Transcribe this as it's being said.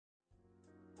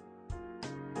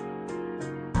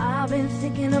I've been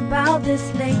thinking about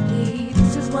this lately.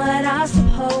 This is what I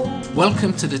suppose.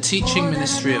 Welcome to the teaching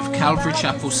ministry of Calvary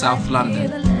Chapel South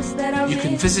London. You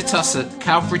can visit us at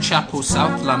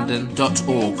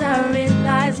calvarychapelsouth.london.org. I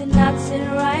realize you're not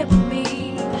sitting right with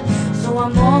me. So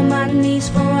I'm on my knees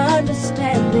for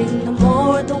understanding. The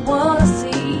more of the world I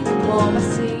see, the more I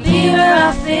see. Here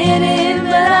I fit in,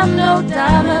 but I'm no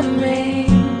diamond ring.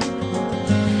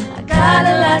 I got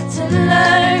a lot to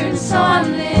learn, so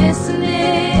I'm listening.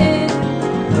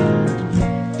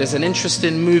 There's an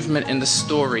interesting movement in the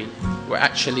story. We're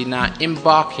actually now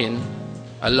embarking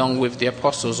along with the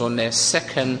apostles on their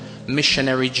second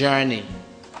missionary journey.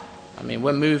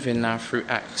 We're moving now through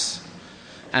Acts.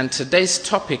 And today's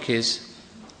topic is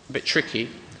a bit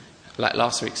tricky, like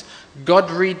last week's. God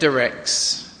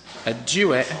redirects a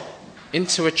duet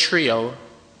into a trio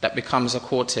that becomes a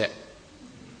quartet.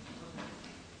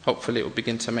 Hopefully it will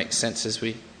begin to make sense as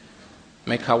we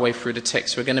make our way through the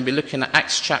text. We're going to be looking at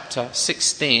Acts chapter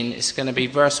 16. It's going to be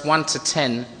verse 1 to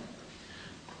 10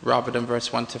 rather than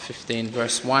verse 1 to 15.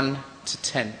 Verse 1 to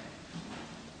 10.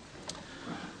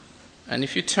 And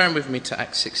if you turn with me to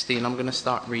Acts 16, I'm going to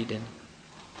start reading.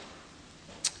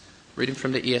 Reading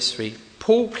from the ESV.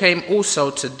 Paul came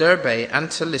also to Derbe and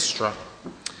to Lystra.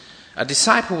 A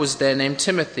disciple was there named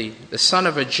Timothy, the son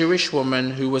of a Jewish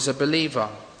woman who was a believer,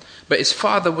 but his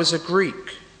father was a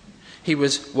Greek. He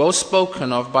was well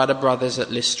spoken of by the brothers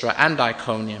at Lystra and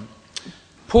Iconium.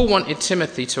 Paul wanted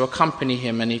Timothy to accompany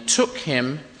him, and he took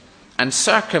him and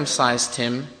circumcised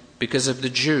him because of the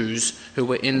Jews who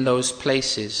were in those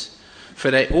places, for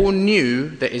they all knew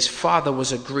that his father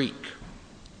was a Greek.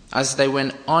 As they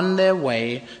went on their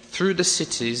way through the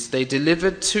cities, they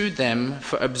delivered to them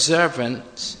for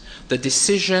observance the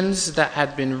decisions that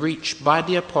had been reached by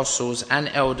the apostles and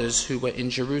elders who were in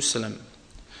Jerusalem.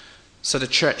 So the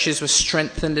churches were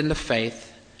strengthened in the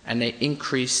faith, and they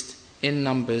increased in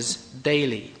numbers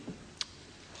daily.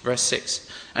 Verse 6.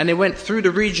 And they went through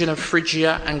the region of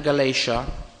Phrygia and Galatia,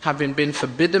 having been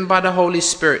forbidden by the Holy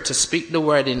Spirit to speak the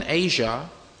word in Asia.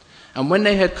 And when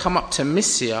they had come up to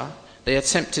Mysia, they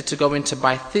attempted to go into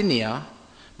Bithynia,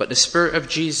 but the Spirit of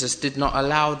Jesus did not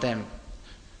allow them.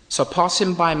 So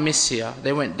passing by Mysia,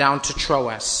 they went down to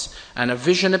Troas, and a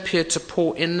vision appeared to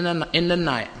Paul in the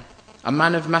night. A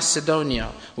man of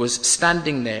Macedonia was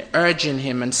standing there, urging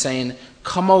him and saying,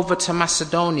 "Come over to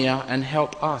Macedonia and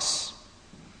help us."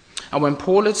 And when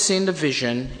Paul had seen the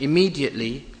vision,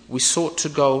 immediately we sought to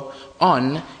go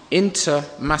on into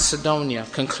Macedonia,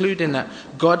 concluding that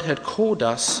God had called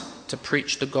us to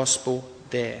preach the gospel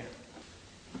there.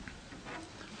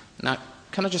 Now,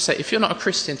 can I just say, if you're not a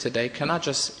Christian today, can I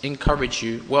just encourage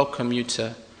you, welcome you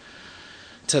to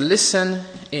listen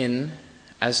in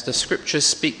as the scriptures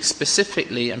speak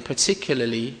specifically and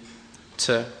particularly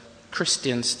to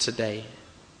Christians today.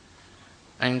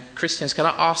 And Christians, can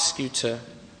I ask you to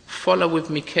follow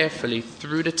with me carefully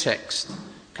through the text,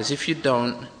 because if you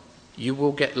don't, you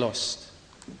will get lost,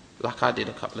 like I did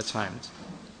a couple of times.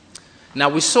 Now,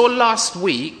 we saw last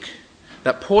week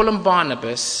that Paul and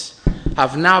Barnabas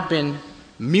have now been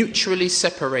mutually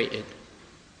separated.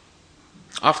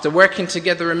 After working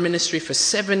together in ministry for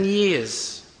 7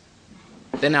 years,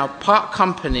 they now part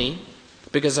company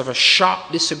because of a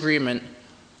sharp disagreement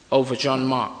over John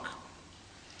Mark.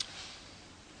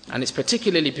 And it's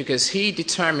particularly because he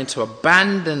determined to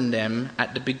abandon them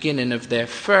at the beginning of their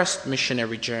first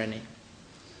missionary journey.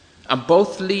 And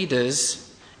both leaders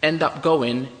end up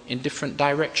going in different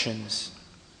directions.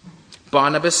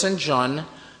 Barnabas and John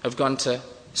have gone to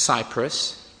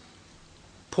Cyprus.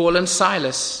 Paul and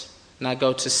Silas now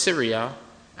go to Syria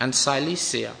and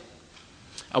Cilicia.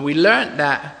 And we learned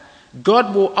that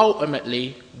God will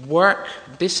ultimately work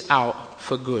this out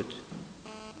for good.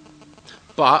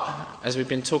 But, as we've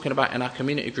been talking about in our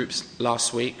community groups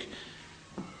last week,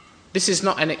 this is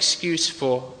not an excuse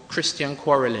for Christian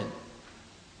quarreling.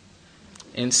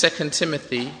 In 2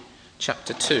 Timothy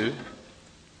chapter 2,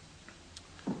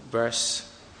 verse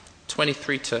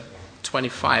 23 to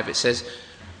 25, it says,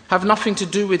 "Have nothing to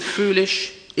do with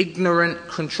foolish, ignorant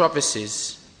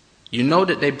controversies. You know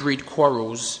that they breed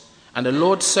quarrels, and the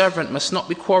Lord's servant must not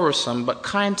be quarrelsome, but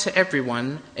kind to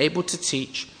everyone, able to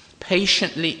teach,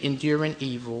 patiently enduring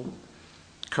evil,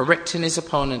 correcting his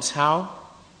opponents." How?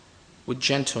 With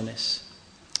gentleness.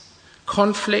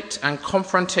 Conflict and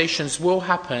confrontations will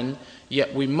happen,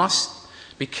 yet we must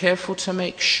be careful to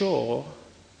make sure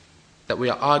that we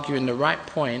are arguing the right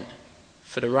point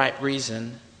for the right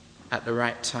reason at the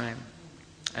right time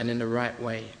and in the right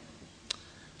way.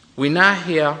 We now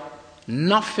hear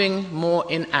nothing more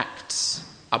in Acts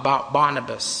about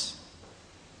Barnabas.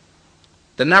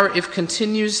 The narrative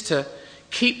continues to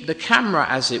keep the camera,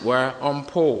 as it were, on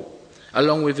Paul,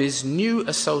 along with his new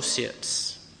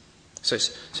associates. So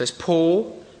it's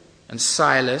Paul and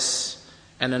Silas,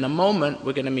 and in a moment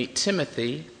we're going to meet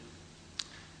Timothy,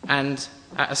 and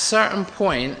at a certain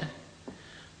point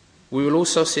we will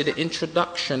also see the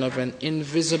introduction of an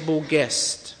invisible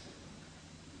guest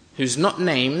who's not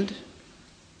named,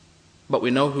 but we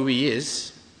know who he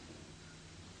is,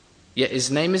 yet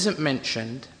his name isn't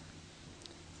mentioned,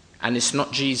 and it's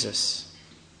not Jesus.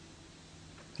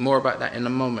 More about that in a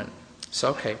moment.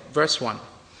 So, okay, verse 1.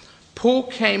 Paul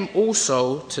came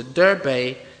also to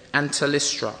Derbe and to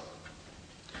Lystra.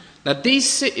 Now, these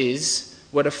cities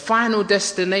were the final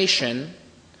destination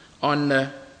on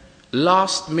the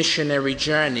last missionary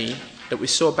journey that we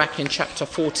saw back in chapter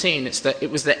 14. It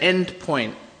was the end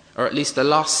point, or at least the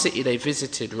last city they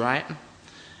visited, right?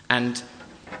 And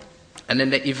then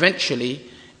they eventually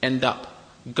end up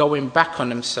going back on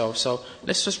themselves. So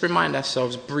let's just remind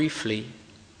ourselves briefly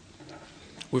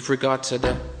with regard to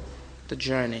the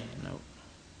journey. No.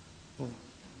 Oh,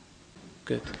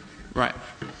 good. Right.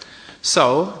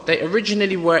 So they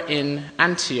originally were in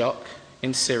Antioch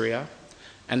in Syria,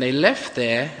 and they left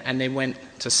there and they went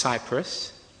to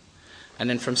Cyprus. And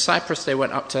then from Cyprus they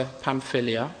went up to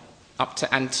Pamphylia, up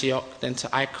to Antioch, then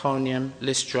to Iconium,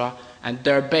 Lystra, and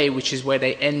Derbe, which is where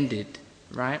they ended,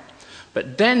 right?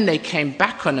 But then they came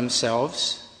back on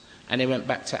themselves and they went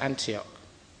back to Antioch.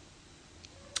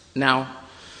 Now,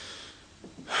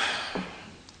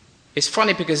 it's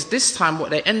funny because this time what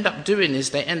they end up doing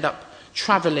is they end up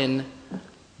traveling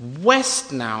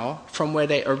west now from where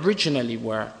they originally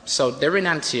were. So they're in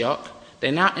Antioch.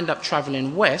 They now end up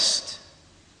traveling west,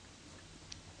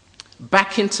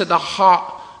 back into the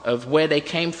heart of where they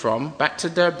came from, back to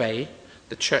Derbe,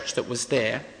 the church that was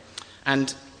there.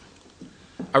 And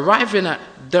arriving at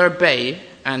Derbe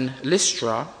and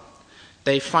Lystra,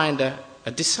 they find a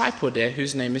disciple there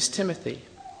whose name is Timothy.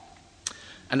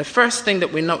 And the first thing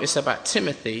that we notice about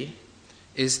Timothy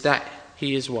is that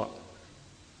he is what?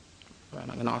 Right,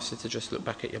 I'm going to ask you to just look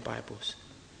back at your Bibles.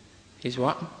 He's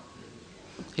what?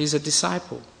 He's a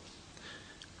disciple.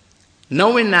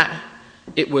 Knowing that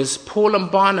it was Paul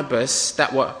and Barnabas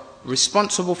that were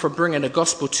responsible for bringing the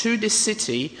gospel to this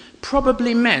city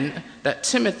probably meant that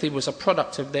Timothy was a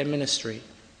product of their ministry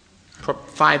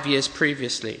 5 years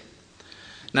previously.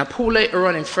 Now, Paul later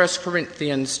on in 1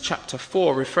 Corinthians chapter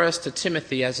 4 refers to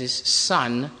Timothy as his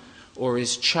son or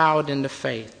his child in the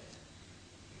faith.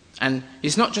 And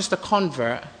he's not just a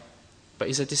convert, but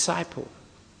he's a disciple.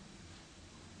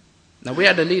 Now, we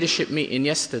had a leadership meeting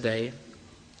yesterday,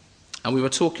 and we were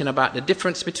talking about the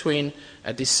difference between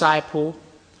a disciple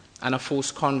and a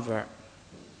false convert.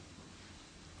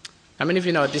 How many of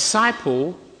you know a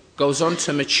disciple goes on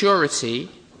to maturity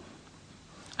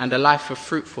and a life of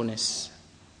fruitfulness,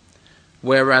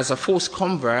 whereas a false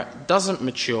convert doesn't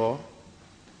mature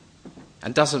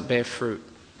and doesn't bear fruit?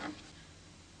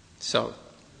 So,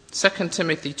 2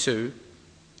 Timothy 2,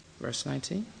 verse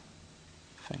 19.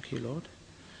 Thank you, Lord.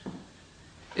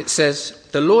 It says,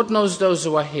 "The Lord knows those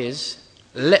who are his.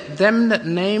 Let them that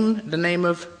name the name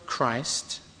of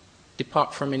Christ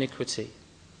depart from iniquity."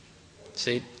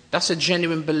 See, that's a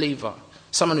genuine believer.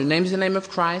 Someone who names the name of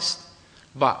Christ,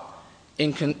 but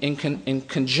in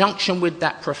conjunction with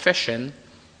that profession,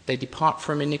 they depart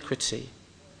from iniquity.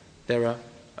 They're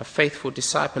a faithful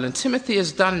disciple. And Timothy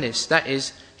has done this. That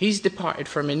is, he's departed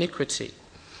from iniquity.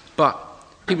 But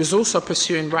he was also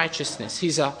pursuing righteousness.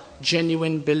 He's a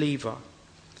genuine believer.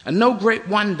 And no great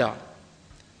wonder,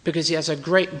 because he has a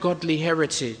great godly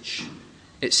heritage.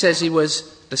 It says he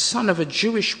was the son of a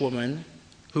Jewish woman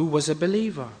who was a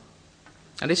believer.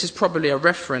 And this is probably a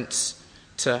reference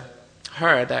to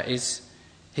her, that is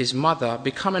his mother,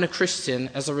 becoming a Christian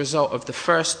as a result of the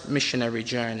first missionary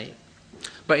journey.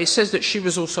 But it says that she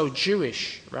was also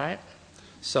Jewish, right?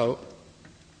 So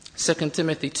 2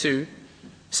 Timothy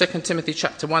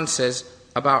chapter 1 says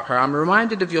about her, "I'm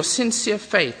reminded of your sincere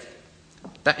faith."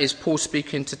 That is Paul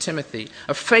speaking to Timothy.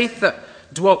 "A faith that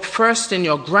dwelt first in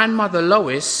your grandmother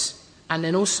Lois and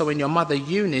then also in your mother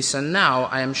Eunice, and now,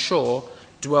 I am sure,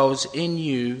 dwells in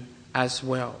you as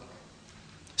well."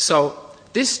 So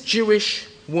this Jewish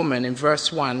woman in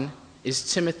verse 1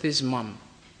 is Timothy's mum,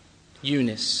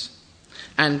 Eunice.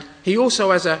 And he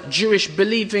also has a Jewish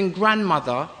believing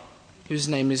grandmother whose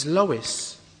name is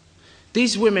Lois.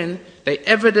 These women, they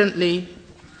evidently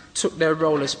took their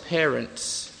role as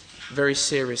parents very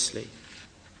seriously.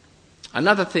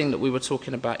 Another thing that we were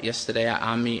talking about yesterday at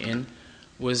our meeting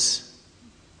was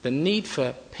the need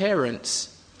for parents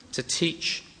to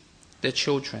teach their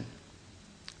children.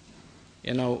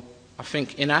 You know, I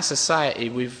think in our society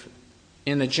we've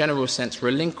in a general sense,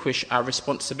 relinquish our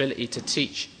responsibility to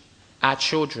teach our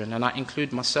children. And I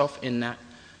include myself in that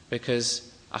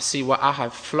because I see what I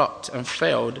have flopped and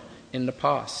failed in the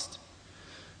past.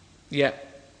 Yet,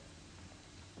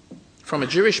 from a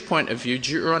Jewish point of view,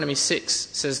 Deuteronomy 6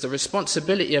 says the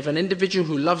responsibility of an individual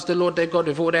who loves the Lord their God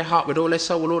with all their heart, with all their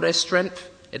soul, with all their strength,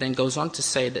 it then goes on to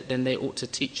say that then they ought to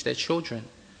teach their children.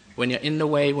 When you're in the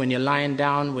way, when you're lying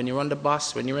down, when you're on the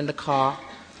bus, when you're in the car.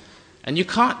 And you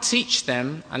can't teach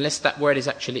them unless that word is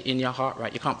actually in your heart,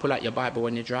 right? You can't pull out your Bible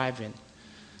when you're driving.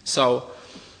 So,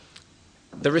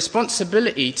 the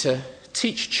responsibility to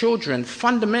teach children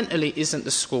fundamentally isn't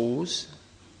the schools.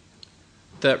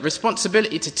 The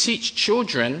responsibility to teach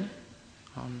children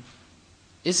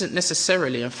isn't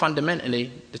necessarily and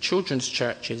fundamentally the children's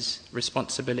church's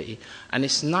responsibility. And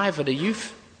it's neither the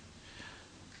youth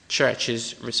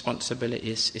church's responsibility.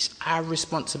 It's our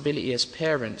responsibility as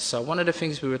parents. So one of the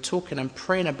things we were talking and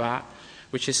praying about,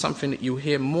 which is something that you'll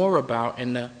hear more about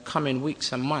in the coming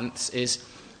weeks and months, is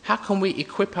how can we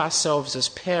equip ourselves as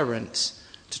parents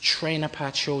to train up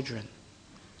our children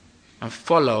and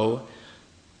follow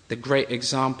the great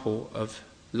example of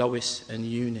Lois and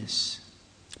Eunice.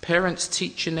 Parents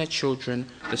teaching their children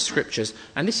the scriptures.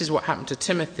 And this is what happened to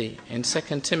Timothy. In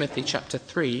 2 Timothy chapter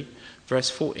 3, verse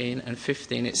 14 and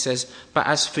 15, it says, "But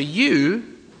as for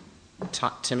you,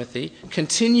 Timothy,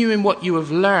 continue in what you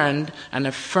have learned and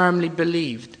have firmly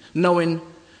believed, knowing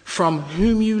from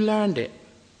whom you learned it,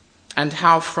 and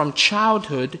how from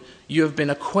childhood you have been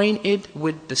acquainted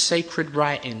with the sacred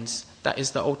writings," that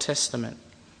is the Old Testament,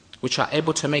 "which are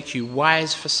able to make you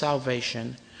wise for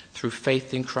salvation through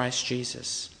faith in Christ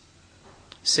Jesus."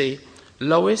 See,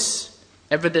 Lois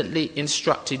evidently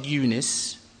instructed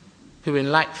Eunice, who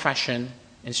in like fashion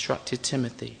instructed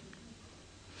Timothy.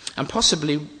 And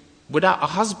possibly without a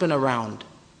husband around.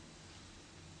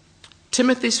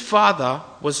 Timothy's father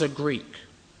was a Greek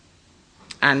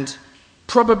and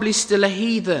probably still a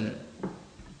heathen.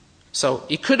 So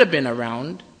he could have been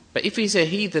around, but if he's a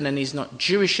heathen and he's not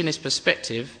Jewish in his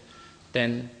perspective,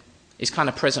 then he's kind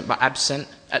of present but absent,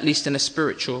 at least in a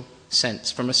spiritual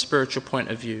sense, from a spiritual point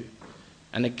of view.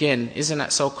 And again, isn't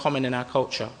that so common in our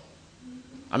culture?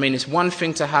 I mean, it's one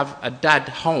thing to have a dad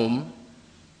home,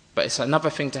 but it's another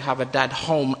thing to have a dad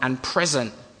home and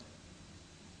present,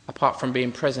 apart from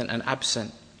being present and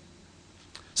absent.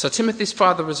 So Timothy's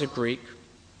father was a Greek,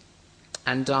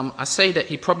 and I say that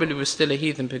he probably was still a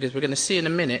heathen because we're going to see in a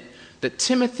minute that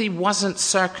Timothy wasn't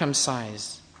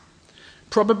circumcised.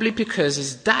 Probably because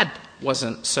his dad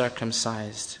wasn't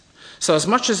circumcised. So as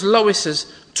much as Lois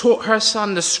has taught her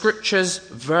son the scriptures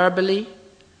verbally,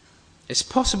 it's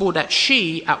possible that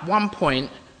she, at one point,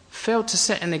 failed to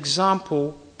set an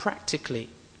example practically.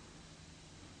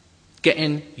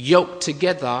 Getting yoked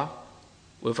together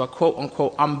with a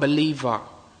quote-unquote unbeliever.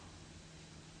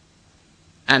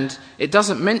 And it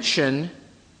doesn't mention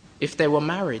if they were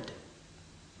married.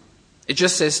 It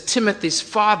just says Timothy's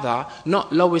father,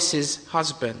 not Lois's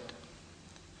husband.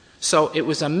 So it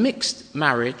was a mixed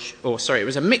marriage, it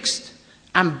was a mixed,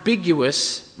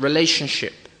 ambiguous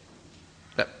relationship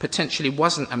that potentially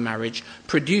wasn't a marriage,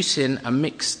 producing a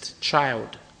mixed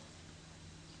child.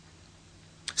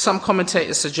 Some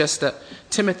commentators suggest that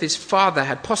Timothy's father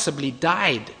had possibly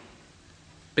died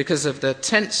because of the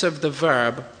tense of the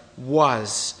verb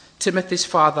was. Timothy's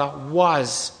father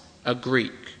was a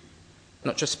Greek.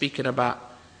 Not just speaking about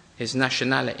his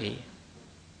nationality,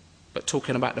 but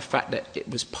talking about the fact that it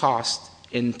was past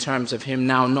in terms of him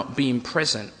now not being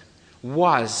present.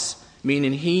 Was,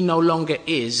 meaning he no longer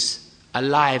is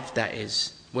alive, that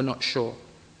is. We're not sure.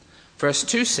 Verse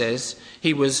 2 says,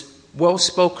 he was well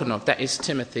spoken of, that is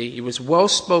Timothy, he was well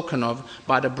spoken of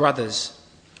by the brothers.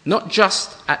 Not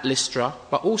just at Lystra,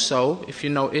 but also, if you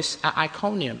notice, at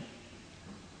Iconium.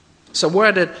 So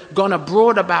word had gone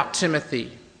abroad about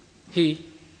Timothy.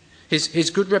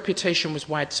 His good reputation was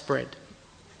widespread.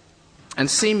 And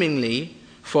seemingly,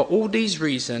 for all these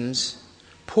reasons,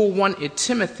 Paul wanted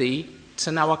Timothy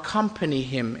to now accompany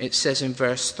him, it says in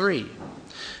verse 3.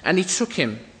 And he took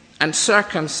him and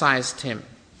circumcised him.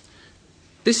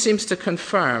 This seems to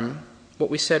confirm what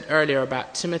we said earlier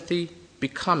about Timothy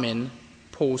becoming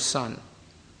Paul's son,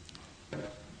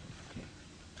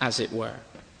 as it were.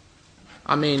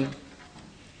 I mean,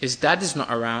 his dad is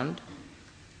not around.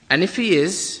 And if he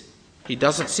is, he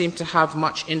doesn't seem to have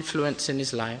much influence in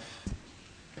his life.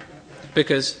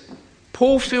 Because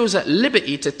Paul feels at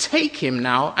liberty to take him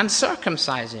now and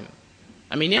circumcise him.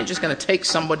 I mean, he ain't just going to take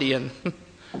somebody and...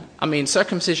 I mean,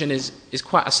 circumcision is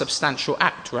quite a substantial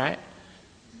act, right?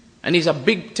 And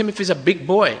Timothy's a big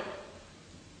boy.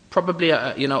 Probably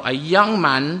a young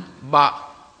man, but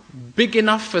big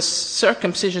enough for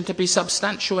circumcision to be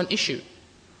substantial an issue.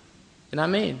 You know what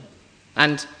I mean?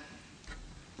 And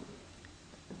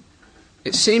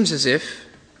it seems as if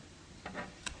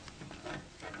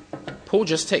Paul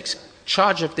just takes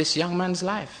charge of this young man's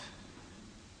life.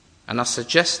 And I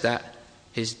suggest that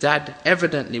his dad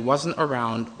evidently wasn't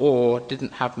around or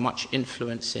didn't have much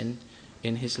influence in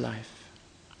his life.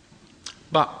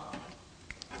 But,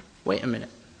 wait a minute.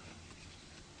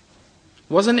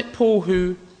 Wasn't it Paul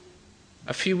who,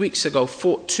 a few weeks ago,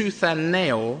 fought tooth and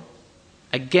nail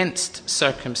against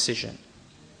circumcision?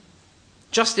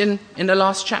 Just in the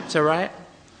last chapter, right?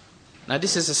 Now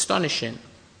this is astonishing.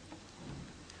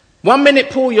 1 minute,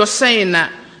 Paul, you're saying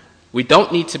that we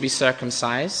don't need to be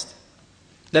circumcised.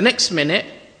 The next minute,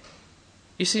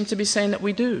 you seem to be saying that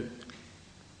we do.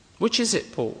 Which is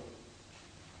it, Paul?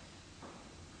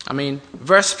 I mean,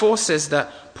 verse 4 says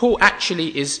that Paul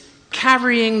actually is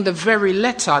carrying the very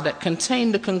letter that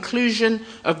contained the conclusion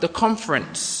of the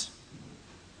conference,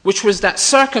 which was that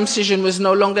circumcision was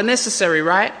no longer necessary,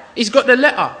 right? He's got the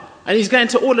letter, and he's going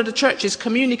to all of the churches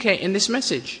communicating this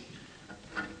message.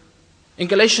 In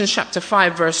Galatians chapter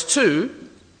 5, verse 2,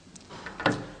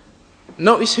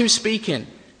 notice who's speaking.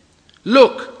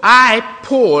 Look, I,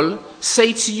 Paul,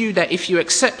 say to you that if you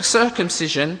accept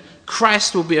circumcision,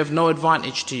 Christ will be of no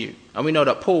advantage to you. And we know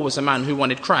that Paul was a man who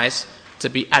wanted Christ to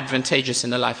be advantageous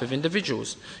in the life of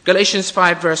individuals. Galatians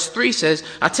 5 verse 3 says,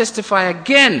 I testify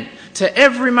again to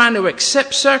every man who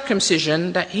accepts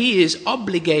circumcision that he is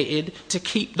obligated to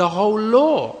keep the whole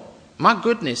law. My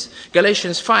goodness.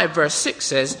 Galatians 5 verse 6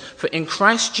 says, for in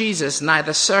Christ Jesus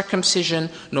neither circumcision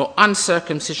nor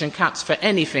uncircumcision counts for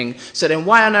anything. So then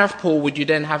why on earth, Paul, would you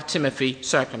then have Timothy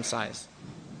circumcised?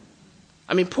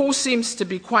 I mean, Paul seems to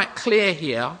be quite clear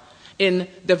here in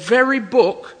the very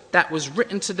book that was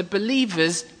written to the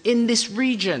believers in this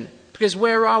region. Because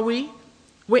where are we?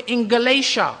 We're in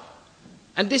Galatia.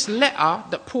 And this letter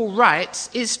that Paul writes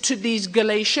is to these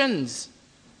Galatians.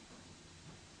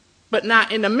 But now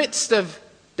in the midst of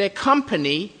their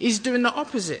company, he's doing the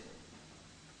opposite.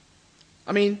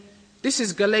 I mean, this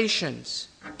is Galatians.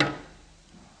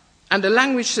 And the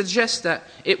language suggests that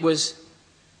it was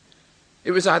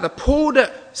either Paul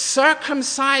that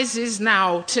circumcises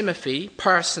now Timothy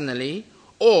personally,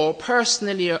 or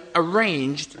personally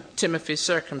arranged Timothy's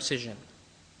circumcision.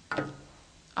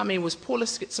 I mean, was Paul a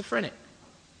schizophrenic?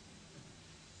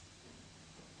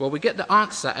 Well, we get the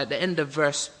answer at the end of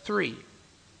verse 3.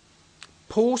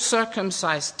 Paul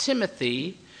circumcised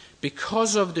Timothy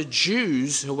because of the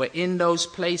Jews who were in those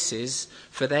places,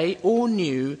 for they all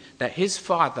knew that his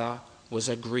father was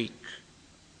a Greek.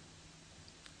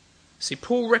 See,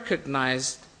 Paul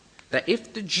recognized that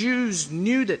if the Jews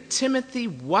knew that Timothy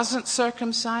wasn't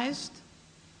circumcised,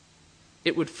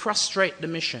 it would frustrate the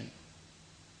mission.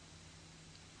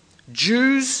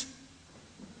 Jews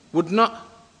would not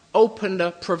open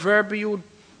the proverbial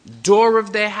door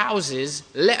of their houses,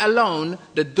 let alone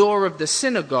the door of the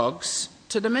synagogues,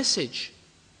 to the message.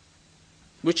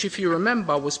 Which, if you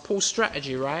remember, was Paul's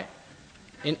strategy, right?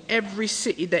 In every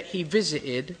city that he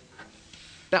visited,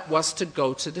 that was to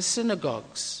go to the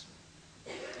synagogues.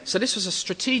 So this was a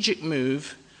strategic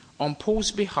move on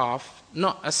Paul's behalf,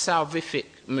 not a salvific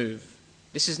move.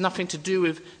 This is nothing to do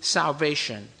with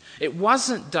salvation. It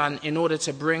wasn't done in order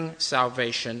to bring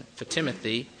salvation for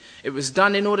Timothy. It was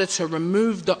done in order to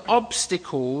remove the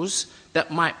obstacles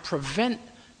that might prevent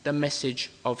the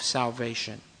message of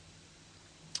salvation.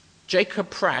 Jacob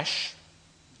Prash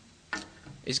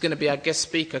is going to be our guest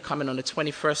speaker coming on the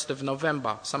 21st of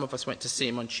November. Some of us went to see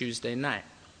him on Tuesday night.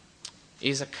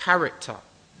 He's a character.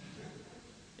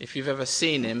 If you've ever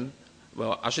seen him,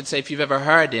 well, I should say if you've ever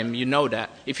heard him, you know that.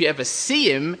 If you ever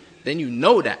see him, then you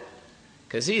know that.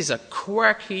 Because he's a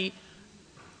quirky,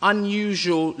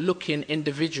 unusual looking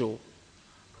individual.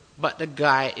 But the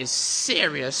guy is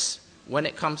serious when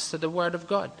it comes to the Word of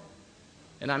God.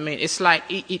 And I mean, it's like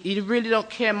he really don't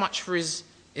care much for his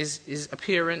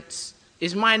appearance.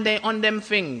 His mind ain't on them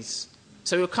things.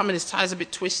 So he'll come and his tie's a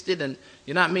bit twisted and,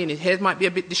 you know what I mean, his hair might be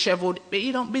a bit disheveled, but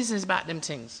he don't business about them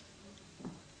things.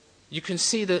 You can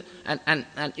see that,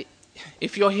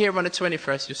 if you're here on the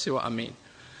 21st, you'll see what I mean.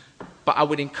 But I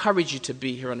would encourage you to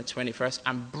be here on the 21st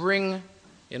and bring,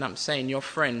 you know what I'm saying, your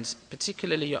friends,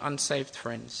 particularly your unsaved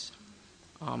friends,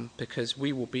 because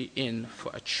we will be in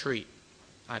for a treat.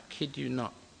 I kid you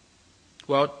not.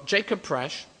 Well, Jacob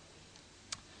Prash,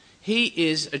 he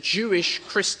is a Jewish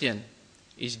Christian.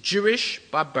 He's Jewish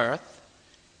by birth.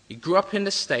 He grew up in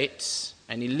the States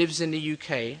and he lives in the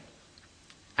UK.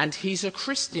 And he's a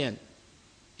Christian.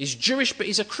 He's Jewish, but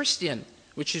he's a Christian,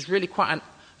 which is really quite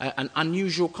an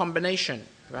unusual combination,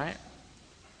 right?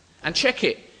 And check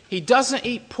it. he doesn't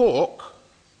eat pork.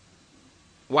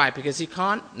 Why? Because he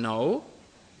can't? No.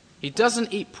 He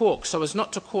doesn't eat pork so as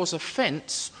not to cause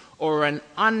offense or an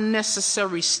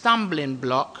unnecessary stumbling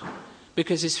block,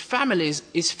 because his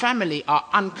family are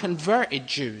unconverted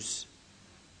Jews.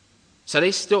 So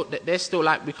they're still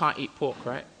like, we can't eat pork,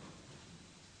 right?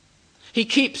 He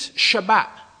keeps Shabbat,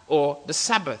 or the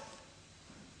Sabbath.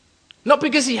 Not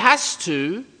because he has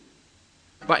to,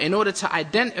 but in order to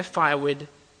identify with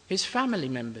his family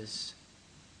members.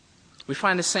 We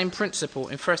find the same principle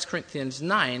in 1 Corinthians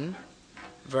 9,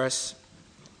 verse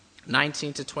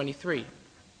 19 to 23.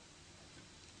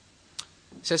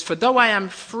 It says, "For though I am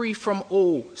free from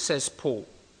all, says Paul,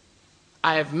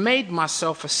 I have made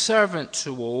myself a servant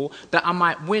to all, that I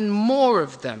might win more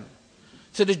of them.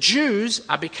 To the Jews,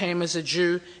 I became as a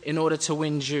Jew in order to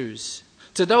win Jews.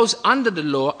 To those under the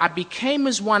law, I became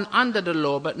as one under the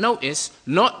law." But notice,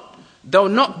 though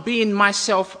not being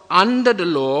myself under the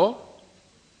law,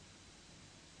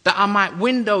 that I might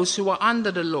win those who are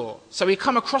under the law. So he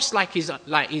come across like he's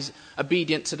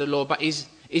obedient to the law, but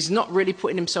he's not really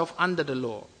putting himself under the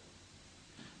law.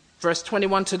 Verse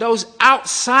 21, "To those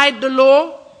outside the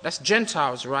law," that's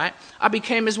Gentiles, right? "I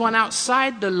became as one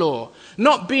outside the law,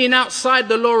 not being outside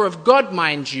the law of God,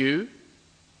 mind you,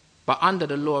 but under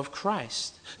the law of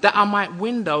Christ, that I might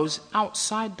win those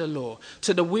outside the law.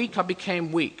 To the weak I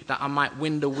became weak, that I might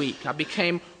win the weak. I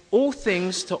became all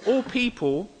things to all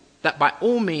people, that by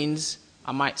all means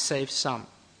I might save some.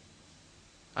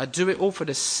 I do it all for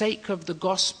the sake of the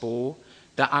gospel,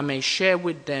 that I may share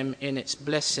with them in its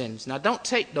blessings." Now don't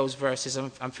take those verses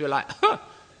and feel like,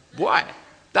 why?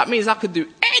 That means I could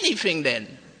do anything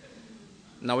then.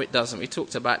 No, it doesn't. We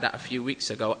talked about that a few weeks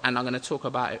ago, and I'm going to talk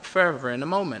about it further in a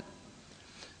moment.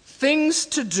 Things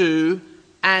to do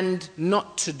and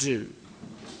not to do.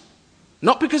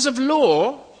 Not because of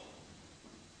law,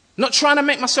 not trying to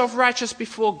make myself righteous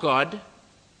before God,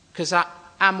 because I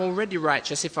am already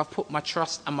righteous if I put my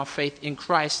trust and my faith in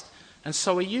Christ, and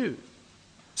so are you.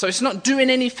 So it's not doing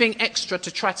anything extra to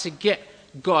try to get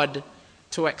God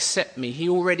to accept me. He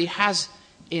already has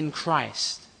in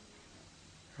Christ.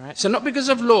 Right? So not because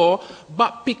of law,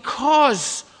 but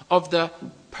because of the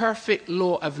perfect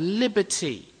law of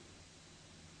liberty.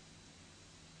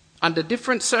 Under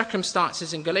different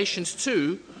circumstances in Galatians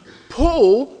 2,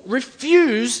 Paul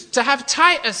refused to have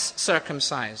Titus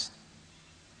circumcised.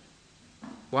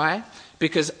 Why?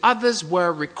 Because others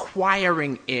were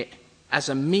requiring it as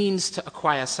a means to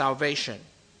acquire salvation.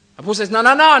 And Paul says, no.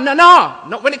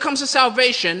 Not when it comes to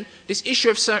salvation, this issue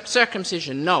of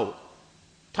circumcision, no.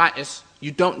 Titus,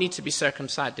 you don't need to be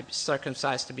circumcised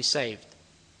to be saved.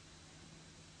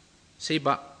 See,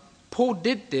 but Paul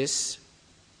did this,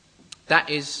 that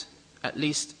is, at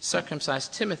least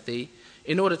circumcised Timothy,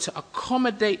 in order to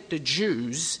accommodate the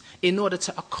Jews, in order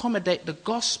to accommodate the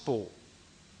gospel.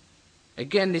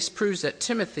 Again, this proves that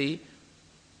Timothy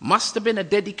must have been a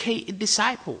dedicated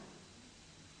disciple,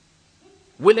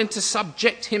 willing to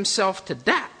subject himself to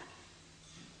that.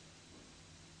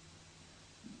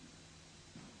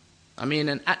 I mean,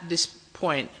 and at this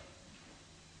point,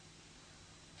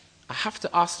 I have to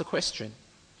ask the question,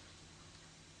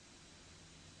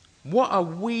 what are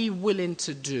we willing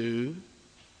to do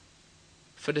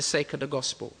for the sake of the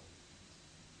gospel?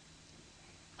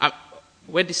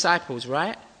 We're disciples,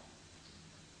 right?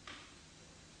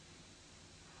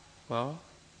 Well,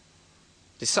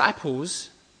 disciples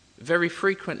very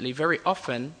frequently, very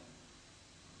often,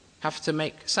 have to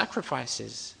make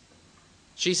sacrifices.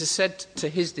 Jesus said to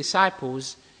his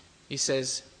disciples, he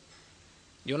says,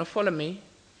 "You want to follow me?"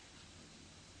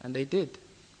 And they did.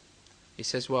 He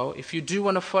says, well, if you do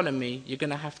want to follow me, you're going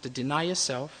to have to deny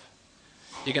yourself.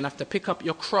 You're going to have to pick up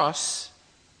your cross.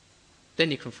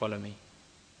 Then you can follow me.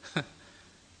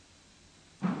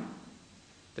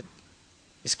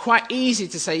 It's quite easy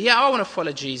to say, yeah, I want to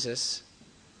follow Jesus.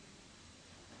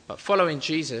 But following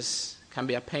Jesus can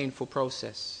be a painful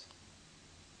process.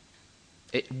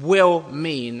 It will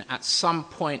mean at some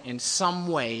point, in some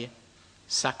way,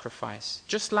 sacrifice.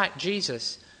 Just like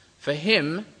Jesus. For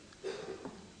him,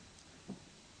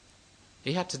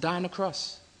 he had to die on a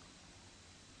cross.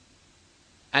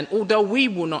 And although we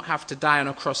will not have to die on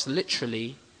a cross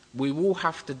literally, we will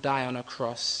have to die on a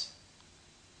cross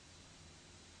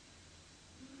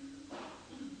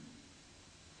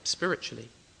spiritually.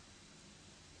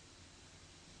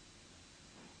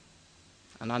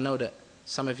 And I know that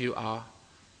some of you are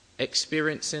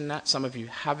experiencing that. Some of you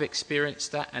have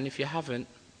experienced that. And if you haven't,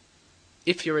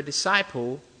 if you're a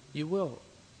disciple, you will.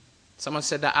 Someone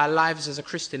said that our lives as a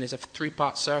Christian is a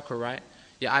three-part circle, right?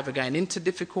 You're either going into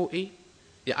difficulty,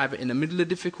 you're either in the middle of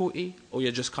difficulty, or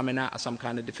you're just coming out of some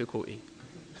kind of difficulty.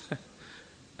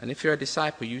 And if you're a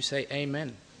disciple, you say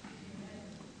amen.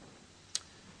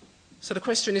 So the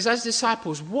question is, as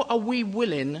disciples, what are we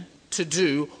willing to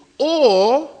do?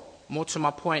 Or, more to my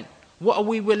point, what are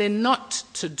we willing not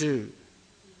to do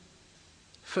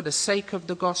for the sake of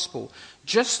the gospel?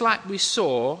 Just like we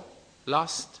saw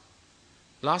last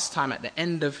time at the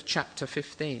end of chapter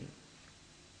 15.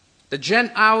 The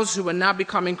Gentiles who were now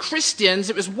becoming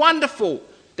Christians, it was wonderful.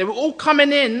 They were all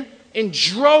coming in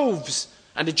droves.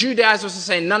 And the Judaizers were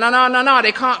saying, no,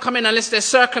 they can't come in unless they're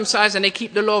circumcised and they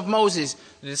keep the law of Moses.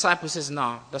 The disciple says,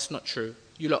 no, that's not true.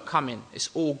 You lot come in. It's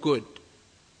all good.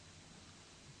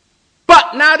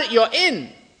 But now that you're in,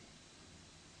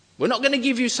 we're not going to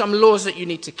give you some laws that you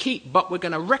need to keep, but we're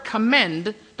going to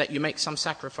recommend that you make some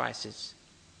sacrifices.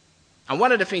 And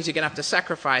one of the things you're going to have to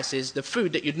sacrifice is the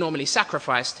food that you'd normally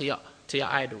sacrifice to your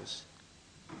idols.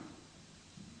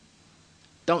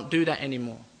 Don't do that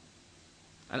anymore.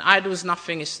 An idol is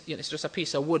nothing, it's just a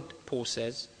piece of wood, Paul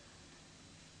says.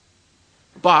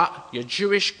 But your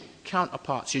Jewish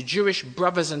counterparts, your Jewish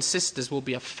brothers and sisters will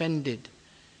be offended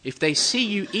if they see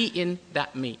you eating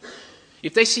that meat.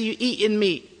 If they see you eating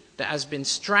meat that has been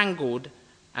strangled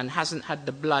and hasn't had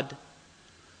the blood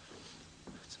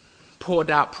poured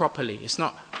out properly. It's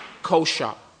not kosher.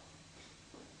 Are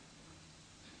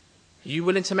you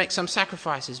willing to make some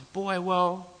sacrifices? Boy,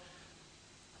 well,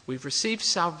 we've received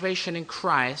salvation in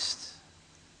Christ.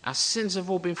 Our sins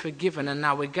have all been forgiven, and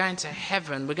now we're going to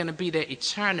heaven. We're going to be there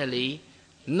eternally.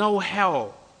 No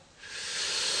hell.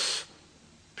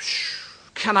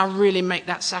 Can I really make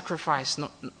that sacrifice,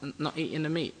 not eating the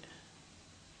meat?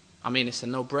 I mean, it's a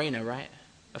no-brainer, right?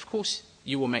 Of course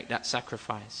you will make that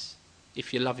sacrifice.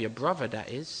 If you love your brother,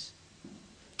 that is.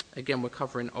 Again, we're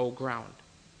covering old ground.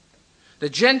 The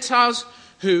Gentiles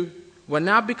who were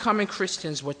now becoming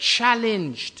Christians were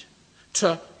challenged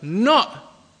to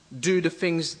not do the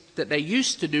things that they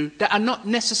used to do that are not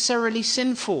necessarily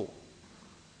sinful.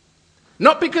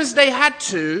 Not because they had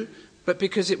to, but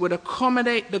because it would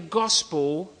accommodate the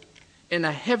gospel in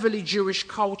a heavily Jewish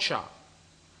culture.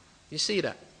 You see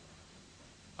that?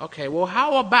 Okay, well,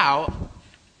 how about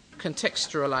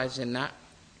contextualizing that?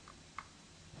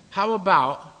 How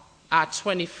about our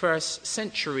 21st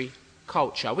century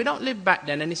culture? We don't live back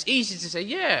then, and it's easy to say,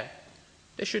 yeah,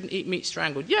 they shouldn't eat meat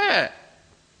strangled. Yeah,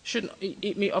 shouldn't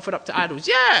eat meat offered up to idols.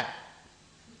 Yeah.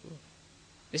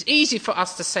 It's easy for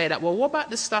us to say that. Well, what about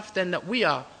the stuff then that we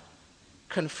are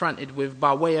confronted with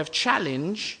by way of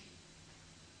challenge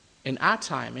in our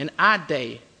time, in our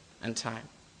day and time?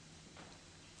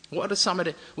 What are some of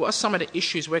the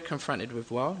issues we're confronted with?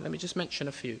 Well, let me just mention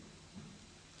a few.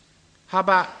 How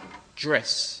about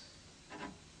dress?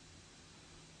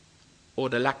 Or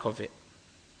the lack of it?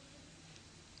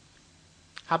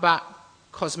 How about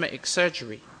cosmetic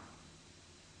surgery?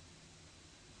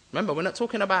 Remember, we're not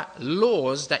talking about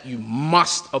laws that you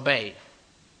must obey.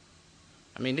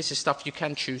 I mean, this is stuff you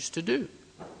can choose to do.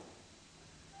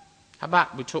 How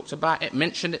about, we talked about it,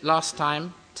 mentioned it last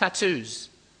time, tattoos.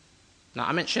 Now,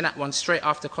 I mentioned that one straight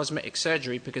after cosmetic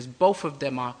surgery because both of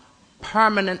them are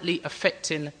permanently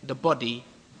affecting the body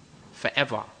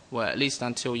forever. Well, at least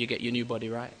until you get your new body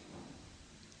right.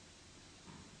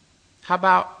 How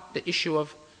about the issue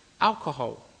of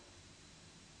alcohol?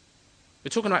 We're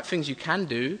talking about things you can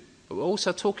do, but we're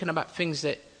also talking about things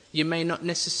that you may not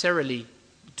necessarily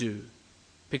do.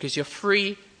 Because you're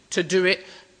free to do it,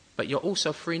 but you're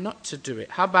also free not to do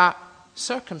it. How about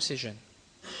circumcision?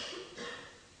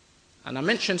 And I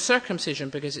mentioned circumcision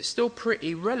because it's still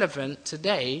pretty relevant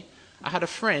today. I had a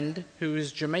friend who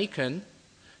was Jamaican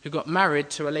who got married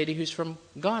to a lady who's from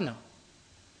Ghana.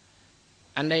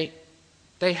 And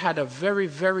they had a very,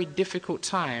 very difficult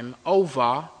time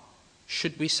over,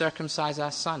 should we circumcise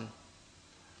our son?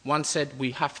 One said,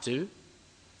 we have to.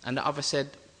 And the other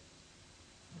said,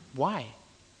 why?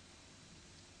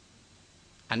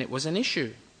 And it was an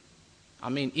issue. I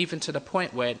mean, even to the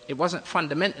point where it wasn't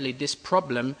fundamentally this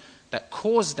problem that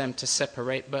caused them to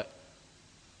separate, but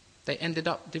they ended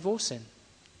up divorcing.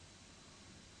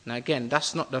 Now again,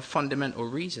 that's not the fundamental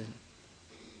reason.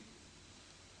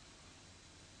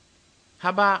 How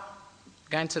about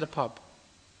going to the pub?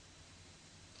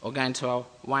 Or going to a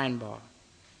wine bar?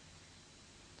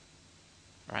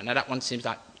 All right, now that one seems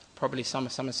like probably some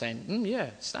are saying,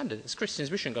 yeah, standard. As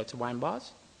Christians, we shouldn't go to wine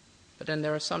bars. But then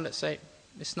there are some that say,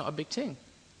 it's not a big thing.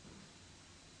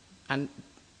 And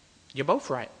you're both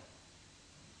right.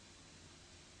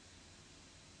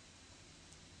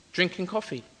 Drinking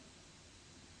coffee.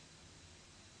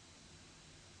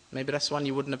 Maybe that's one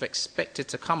you wouldn't have expected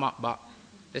to come up, but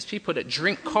there's people that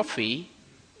drink coffee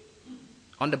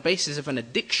on the basis of an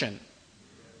addiction.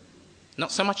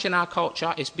 Not so much in our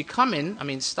culture. It's becoming,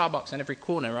 Starbucks in every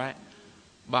corner, right?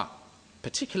 But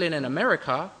particularly in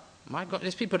America, my God,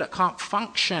 there's people that can't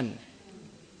function.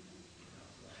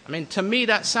 To me,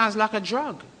 that sounds like a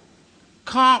drug.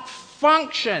 Can't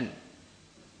function.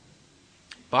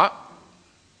 But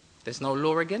there's no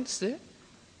law against it.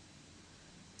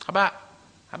 How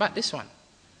about this one?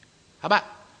 How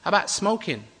about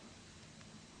smoking?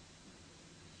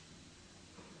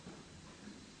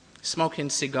 Smoking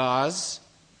cigars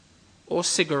or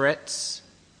cigarettes.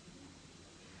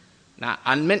 Now,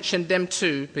 I mentioned them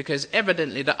too because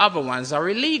evidently the other ones are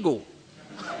illegal.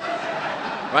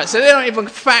 Right, so they don't even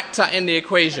factor in the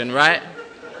equation, right?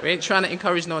 We ain't trying to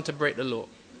encourage no one to break the law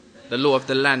of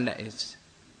the land, that is.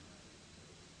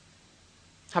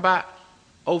 How about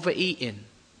overeating?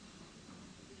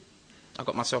 I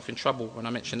got myself in trouble when I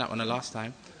mentioned that one the last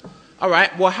time. All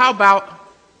right, well, how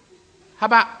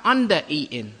about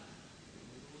under-eating?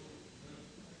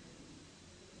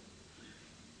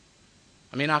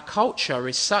 Our culture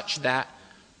is such that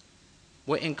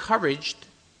we're encouraged.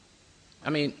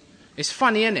 It's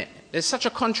funny, isn't it? There's such a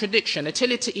contradiction. They tell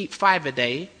you to eat 5 a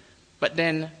day, but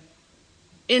then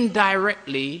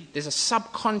indirectly there's a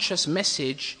subconscious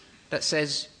message that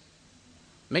says,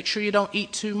 make sure you don't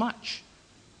eat too much.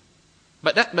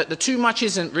 But the too much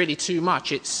isn't really too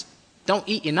much. It's don't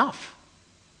eat enough.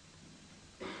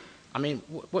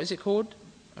 What is it called?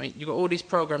 You've got all these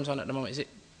programs on at the moment. Is it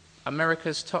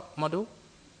America's Top Model?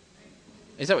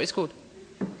 Is that what it's called?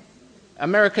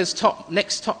 America's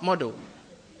Next Top Model.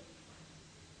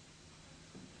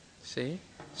 See?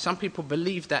 Some people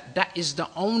believe that is the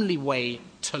only way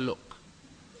to look.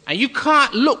 And you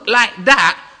can't look like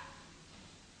that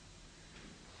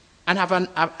and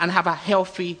have a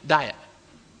healthy diet.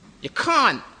 You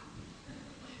can't.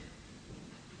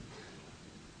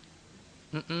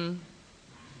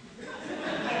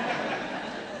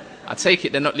 I take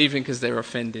it they're not leaving because they're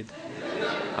offended.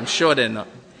 I'm sure they're not.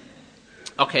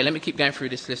 Okay, let me keep going through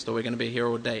this list or we're going to be here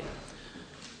all day.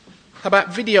 How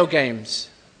about video games?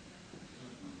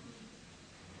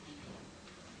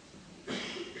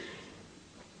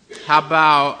 How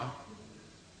about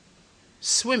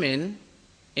swimming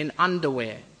in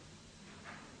underwear?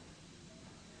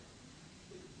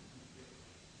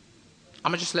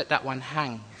 I'm going to just let that one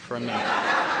hang for a minute.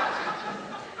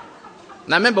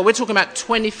 Now remember, we're talking about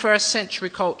 21st century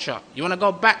culture. You want to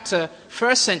go back to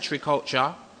first century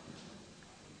culture?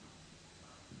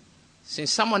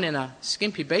 Since someone in a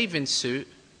skimpy bathing suit,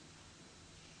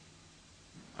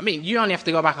 you only have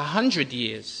to go back 100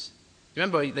 years.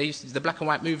 Remember, they used to, the black and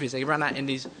white movies, they ran out in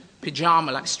these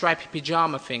pyjama, like stripy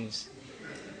pyjama things.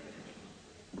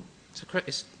 It's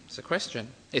a question.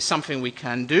 It's something we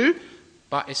can do,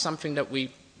 but it's something that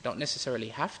we don't necessarily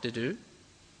have to do.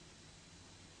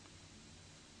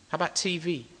 How about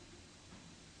TV?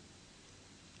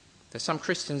 There's some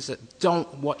Christians that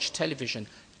don't watch television,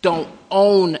 don't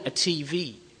own a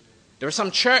TV. There are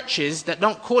some churches that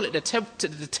don't call it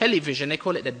the television, they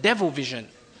call it the devil vision.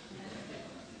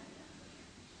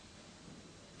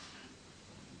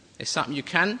 It's something you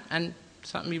can and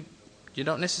something you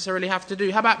don't necessarily have to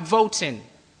do. How about voting?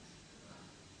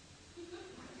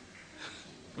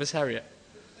 Where's Harriet?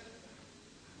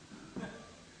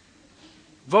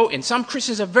 Voting. Some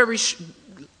Christians are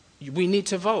we need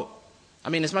to vote.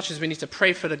 As much as we need to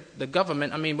pray for the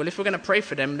government, well, if we're going to pray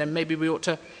for them, then maybe we ought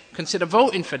to consider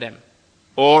voting for them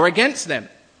or against them.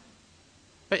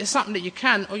 But it's something that you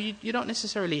can or you don't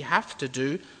necessarily have to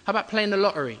do. How about playing the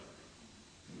lottery?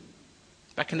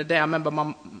 Back in the day, I remember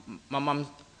my mum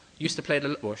used to play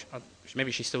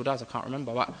maybe she still does, I can't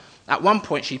remember. But at one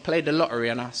point, she played the lottery,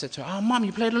 and I said to her, "Oh, Mum,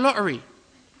 you played the lottery."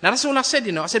 Now, that's all I said,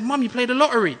 I said, "Mum, you played the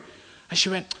lottery." And she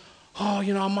went, "Oh,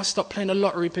 I must stop playing the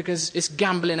lottery because it's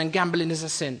gambling, and gambling is a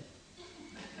sin."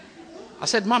 I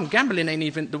said, "Mum, gambling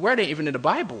the word ain't even in the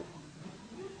Bible."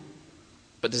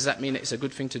 But does that mean it's a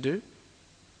good thing to do?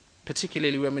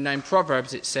 Particularly when we know in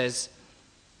Proverbs it says,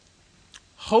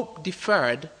 hope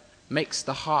deferred makes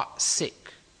the heart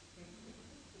sick.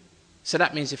 So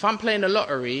that means if I'm playing the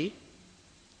lottery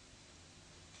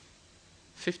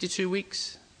 52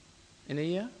 weeks in a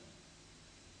year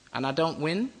and I don't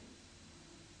win,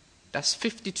 that's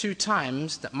 52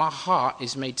 times that my heart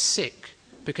is made sick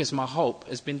because my hope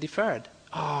has been deferred.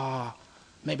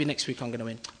 Maybe next week I'm going to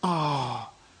win.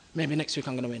 Maybe next week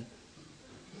I'm going to win.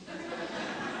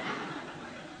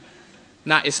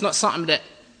 Now, it's not something that,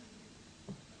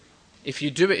 if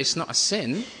you do it, it's not a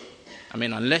sin.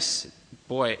 Unless,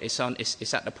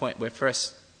 it's at the point where 1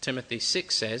 Timothy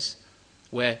 6 says,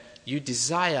 where you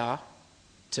desire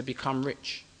to become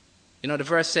rich. The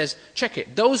verse says, check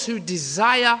it, those who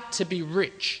desire to be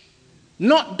rich.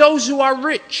 Not those who are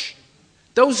rich.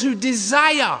 Those who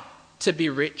desire to be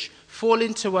rich fall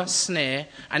into a snare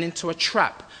and into a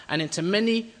trap and into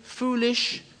many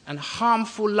foolish and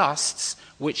harmful lusts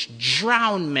which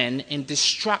drown men in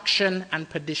destruction and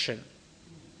perdition.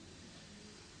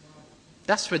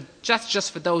 That's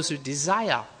just for those who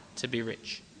desire to be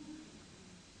rich.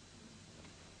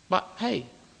 But hey,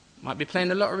 might be playing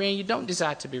the lottery and you don't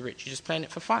desire to be rich. You're just playing it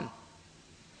for fun.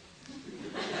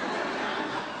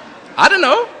 I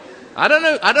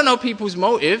don't know people's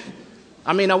motive.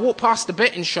 I mean, I walk past the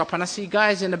betting shop and I see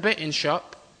guys in the betting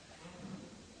shop,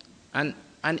 and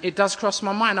it does cross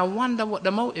my mind. I wonder what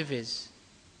the motive is.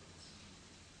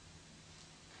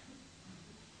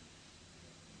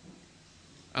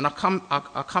 And I'll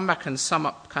come back and sum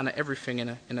up kind of everything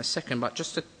in a second, but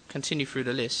just to continue through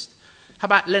the list. How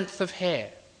about length of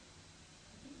hair?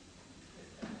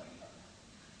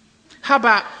 How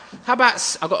about I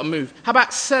got to move. How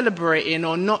about celebrating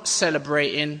or not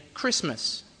celebrating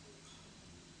Christmas?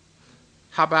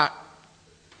 How about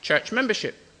church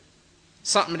membership?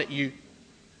 Something that you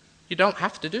don't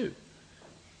have to do.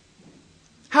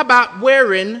 How about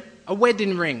wearing a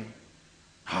wedding ring?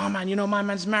 Oh man, my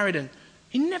man's married and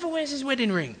he never wears his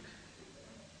wedding ring.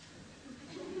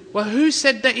 Well, who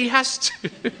said that he has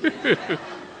to?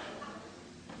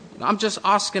 I'm just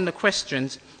asking the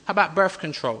questions. How about birth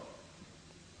control?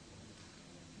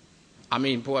 I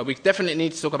mean, boy, we definitely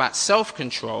need to talk about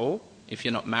self-control if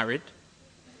you're not married.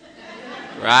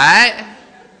 Right?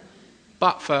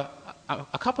 But for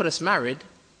a couple that's married,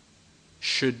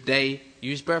 should they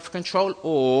use birth control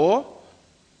or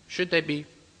should they be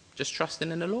just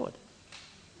trusting in the Lord?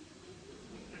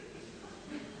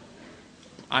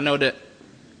 I know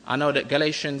that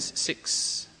Galatians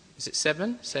 6, is it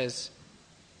 7, says,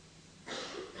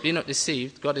 "Be not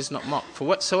deceived, God is not mocked. For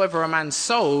whatsoever a man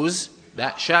sows,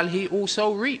 that shall he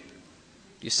also reap."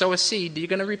 You sow a seed, you're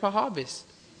going to reap a harvest.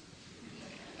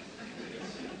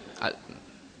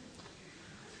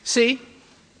 See,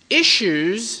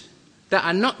 issues that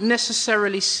are not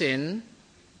necessarily sin,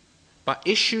 but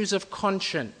issues of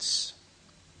conscience.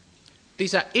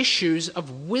 These are issues of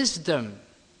wisdom.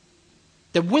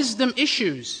 The wisdom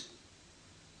issues.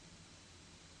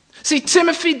 See,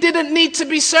 Timothy didn't need to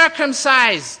be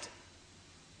circumcised,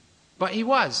 but he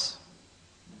was.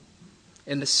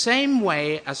 In the same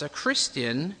way as a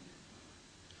Christian,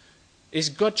 is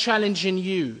God challenging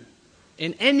you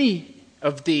in any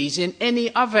of these, in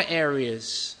any other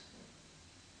areas?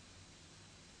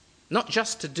 Not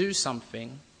just to do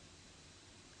something,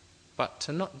 but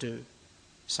to not do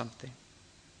something.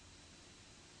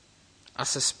 I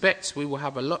suspect we will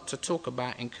have a lot to talk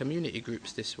about in community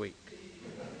groups this week.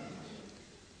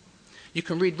 You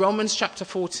can read Romans chapter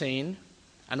 14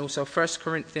 and also 1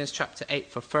 Corinthians chapter 8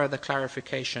 for further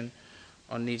clarification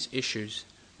on these issues.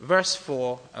 Verse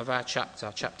 4 of our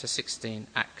chapter 16,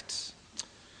 Acts.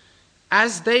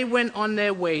 "As they went on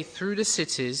their way through the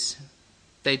cities,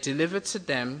 they delivered to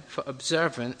them for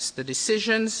observance the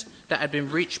decisions that had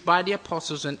been reached by the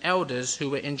apostles and elders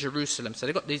who were in Jerusalem." So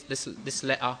they got this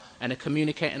letter, and they're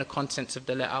communicating the contents of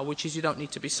the letter, which is you don't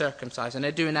need to be circumcised. And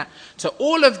they're doing that to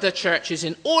all of the churches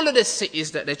in all of the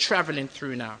cities that they're traveling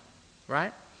through now,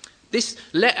 right? This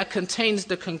letter contains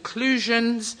the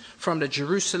conclusions from the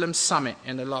Jerusalem summit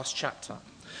in the last chapter.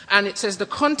 And it says the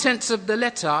contents of the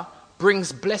letter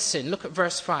brings blessing. Look at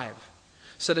verse 5.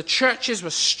 "So the churches were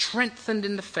strengthened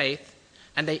in the faith,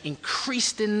 and they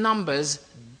increased in numbers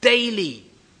daily."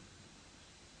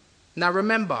 Now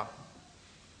remember,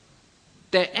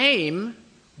 their aim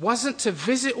wasn't to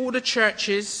visit all the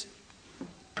churches.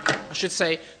 I should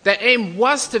say, their aim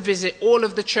was to visit all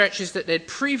of the churches that they'd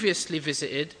previously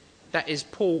visited. That is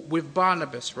Paul with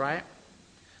Barnabas, right?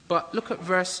 But look at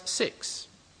verse 6.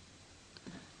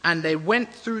 "And they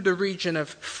went through the region of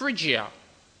Phrygia."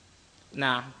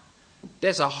 Now,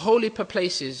 there's a whole heap of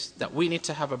places that we need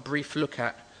to have a brief look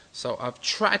at. So I've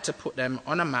tried to put them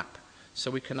on a map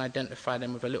so we can identify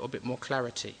them with a little bit more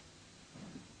clarity.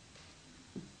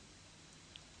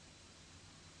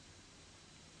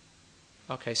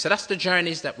 Okay, so that's the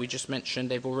journeys that we just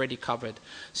mentioned. They've already covered.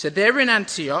 So they're in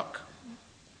Antioch.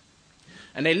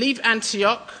 And they leave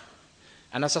Antioch.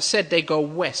 And as I said, they go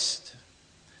west.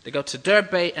 They go to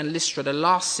Derbe and Lystra, the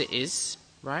last cities,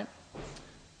 right?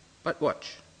 But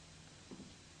watch.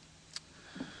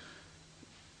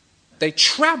 They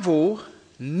travel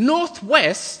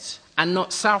northwest and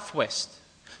not southwest.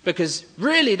 Because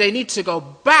really they need to go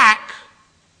back,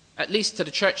 at least to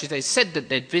the churches they said that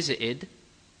they'd visited,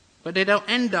 but they don't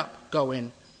end up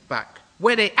going back.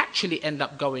 Where they actually end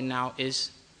up going now is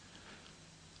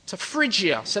to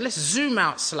Phrygia. So let's zoom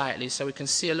out slightly so we can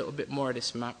see a little bit more of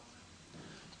this map.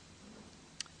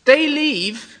 they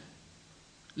leave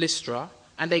Lystra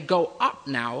and they go up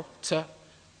now to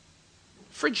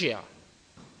Phrygia,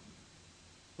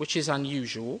 which is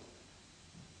unusual,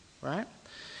 right?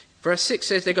 Verse 6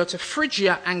 says they go to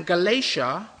Phrygia and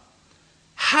Galatia,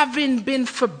 having been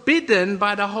forbidden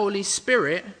by the Holy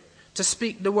Spirit to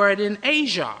speak the word in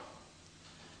Asia.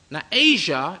 Now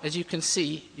Asia, as you can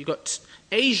see,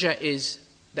 Asia is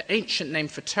the ancient name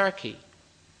for Turkey.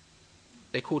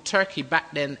 They called Turkey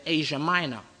back then Asia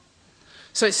Minor.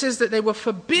 So it says that they were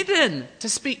forbidden to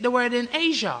speak the word in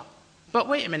Asia. But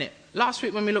wait a minute. Last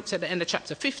week when we looked at the end of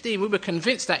chapter 15, we were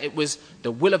convinced that it was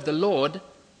the will of the Lord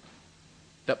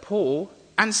that Paul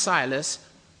and Silas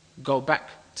go back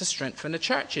to strengthen the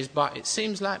churches. But it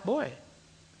seems like,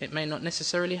 it may not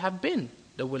necessarily have been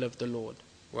the will of the Lord.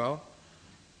 Well,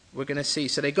 we're going to see.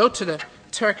 So they go to the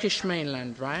Turkish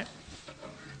mainland, right?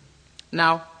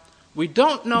 Now, we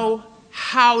don't know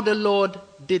how the Lord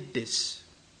did this.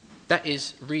 That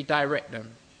is, redirect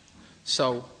them.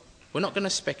 So, we're not going to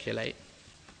speculate.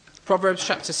 Proverbs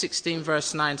chapter 16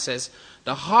 verse 9 says,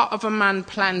 the heart of a man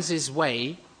plans his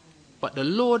way, but the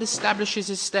Lord establishes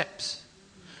his steps.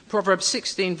 Proverbs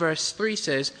 16 verse 3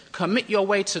 says, commit your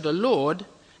way to the Lord,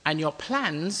 and your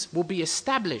plans will be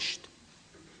established.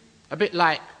 A bit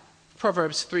like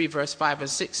Proverbs 3 verse 5 and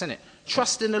 6, isn't it?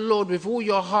 Trust in the Lord with all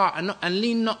your heart and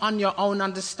lean not on your own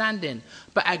understanding,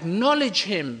 but acknowledge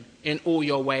him in all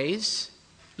your ways.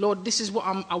 Lord, this is what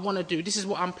I want to do. This is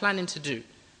what I'm planning to do.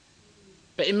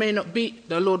 But it may not be,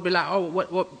 the Lord be like,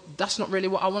 what, that's not really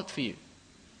what I want for you.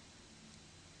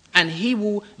 And he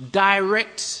will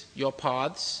direct your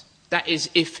paths. That is,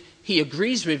 if he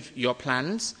agrees with your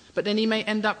plans, but then he may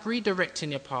end up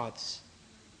redirecting your paths.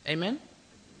 Amen?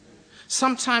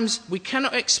 Sometimes we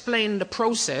cannot explain the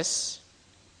process,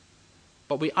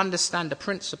 but we understand the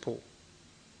principle.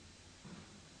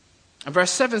 And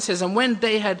verse 7 says, and when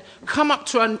they had come up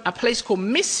to a place called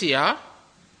Mysia,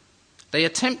 they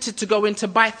attempted to go into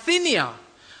Bithynia,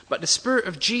 but the Spirit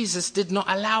of Jesus did not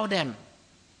allow them.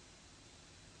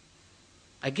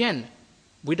 Again,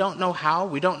 we don't know how.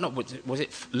 We don't know. Was it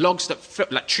logs that fell,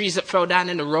 like trees that fell down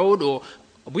in the road, or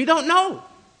we don't know.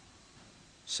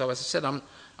 So as I said,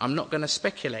 I'm not going to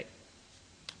speculate.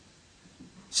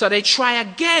 So they try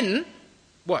again.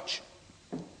 Watch.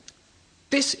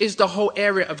 This is the whole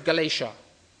area of Galatia.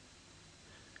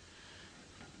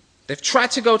 They've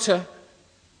tried to go to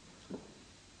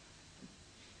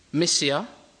Mysia.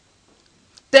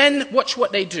 Then watch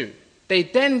what they do. They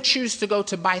then choose to go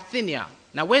to Bithynia.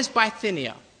 Now where's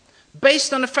Bithynia?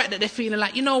 Based on the fact that they're feeling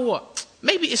like, you know what?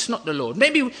 Maybe it's not the Lord.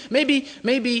 Maybe,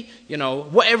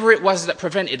 whatever it was that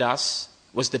prevented us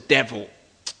was the devil.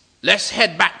 Let's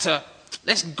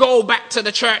go back to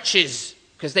the churches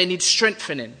because they need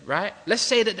strengthening, right? Let's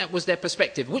say that was their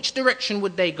perspective. Which direction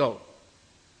would they go?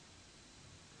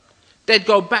 They'd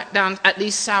go back down at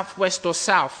least southwest or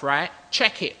south, right?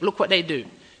 Check it. Look what they do.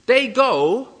 They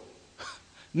go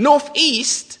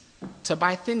northeast to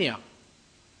Bithynia.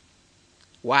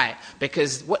 Why?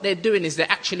 Because what they're doing is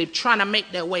they're actually trying to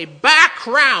make their way back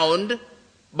round,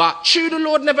 but the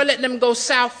Lord never let them go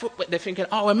south. But they're thinking,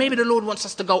 well, maybe the Lord wants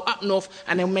us to go up north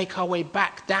and then make our way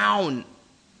back down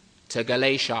to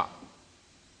Galatia.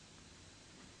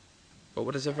 But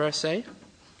what does the verse say?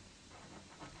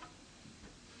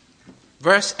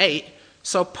 Verse 8,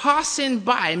 so passing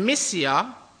by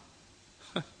Mysia,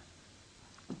 now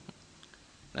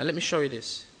let me show you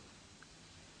this.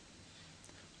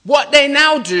 What they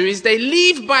now do is they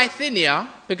leave Bithynia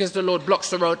because the Lord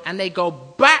blocks the road, and they go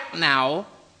back now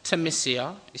to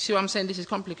Mysia. You see what I'm saying? This is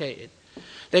complicated.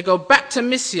 They go back to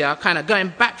Mysia, kind of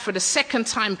going back for the second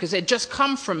time because they'd just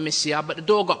come from Mysia, but the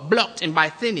door got blocked in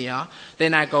Bithynia.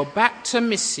 Then I go back to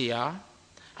Mysia,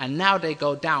 and now they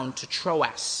go down to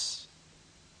Troas.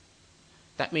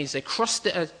 That means they crossed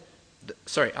it.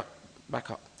 Back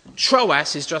up.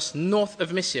 Troas is just north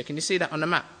of Mysia. Can you see that on the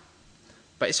map?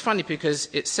 But it's funny because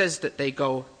it says that they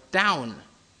go down,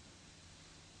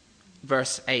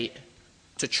 verse 8,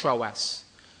 to Troas.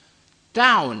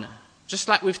 Down, just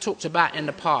like we've talked about in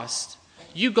the past.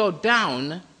 You go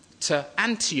down to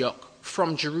Antioch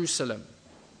from Jerusalem.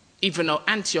 Even though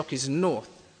Antioch is north,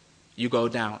 you go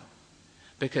down.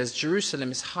 Because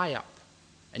Jerusalem is high up.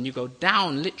 And you go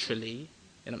down literally,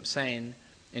 you know what I'm saying,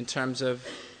 in terms of...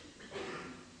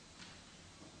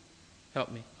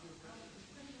 Help me.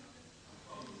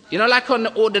 You know, like on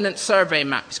the Ordnance Survey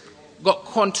maps, got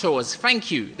contours.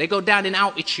 Thank you. They go down in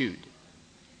altitude.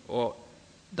 Or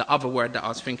the other word that I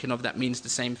was thinking of that means the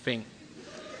same thing.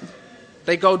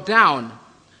 They go down,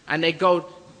 and they go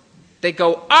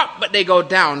up, but they go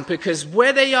down, because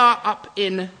where they are up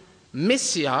in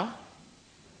Mysia,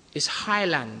 is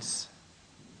highlands.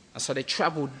 And so they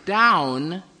travel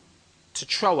down to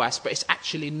Troas, but it's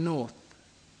actually north.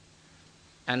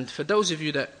 And for those of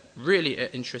you that really are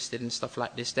interested in stuff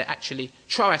like this,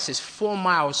 Troas is 4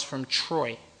 miles from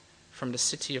Troy, from the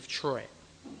city of Troy.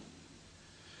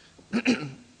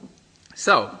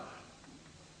 So,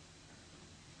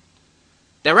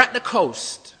 they're at the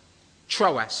coast,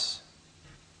 Troas.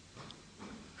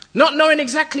 Not knowing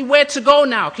exactly where to go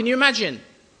now. Can you imagine?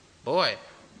 Boy,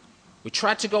 we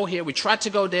tried to go here, we tried to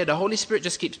go there. The Holy Spirit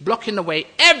just keeps blocking the way.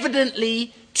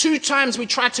 Evidently, 2 times we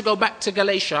tried to go back to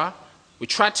Galatia. We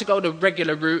tried to go the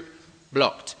regular route,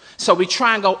 blocked. So we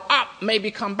try and go up,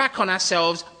 maybe come back on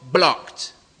ourselves,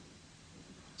 blocked.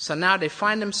 So now they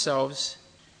find themselves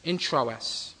in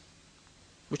Troas,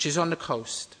 which is on the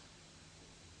coast.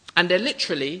 And they're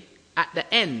literally at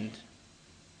the end.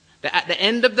 They're at the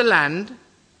end of the land,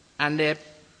 and they're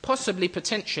possibly,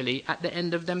 potentially, at the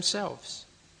end of themselves.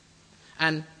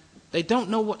 And they don't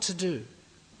know what to do.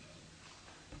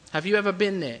 Have you ever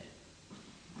been there?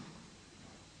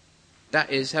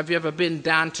 That is, have you ever been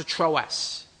down to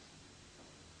Troas,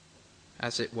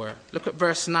 as it were? Look at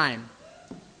verse 9.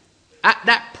 At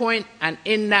that point and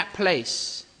in that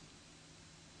place,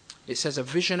 it says a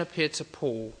vision appeared to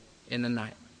Paul in the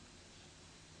night.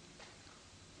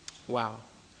 Wow.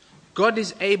 God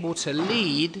is able to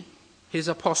lead his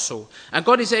apostle. And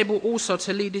God is able also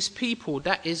to lead his people,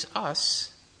 that is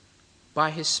us, by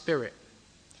his Spirit.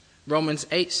 Romans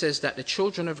 8 says that the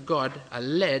children of God are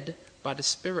led by the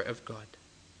Spirit of God.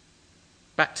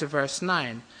 Back to verse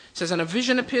 9. It says, and a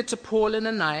vision appeared to Paul in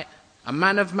the night. A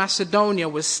man of Macedonia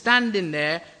was standing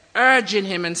there, urging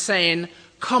him and saying,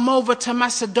 come over to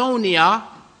Macedonia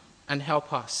and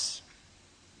help us.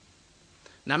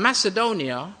 Now,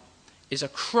 Macedonia is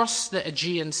across the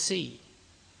Aegean Sea.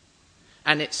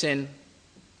 And it's kind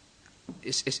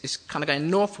of going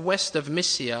northwest of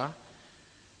Mysia,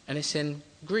 and it's in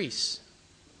Greece.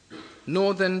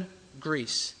 Northern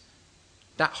Greece.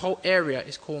 That whole area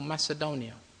is called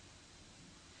Macedonia.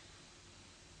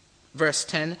 Verse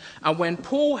 10, and when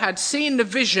Paul had seen the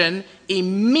vision,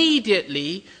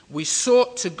 immediately we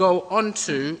sought to go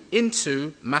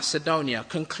into Macedonia,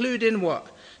 concluding what?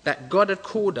 That God had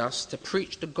called us to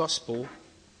preach the gospel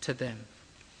to them.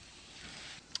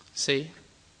 See,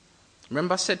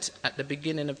 remember I said at the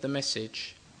beginning of the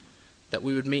message that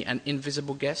we would meet an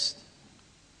invisible guest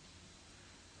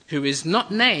who is not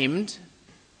named,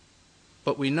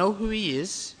 but we know who he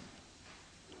is,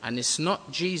 and it's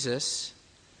not Jesus,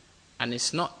 and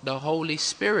it's not the Holy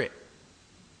Spirit.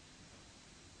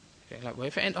 Okay, like, well,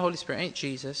 if it ain't the Holy Spirit, ain't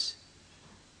Jesus,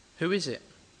 who is it?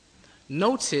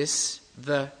 Notice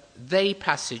the they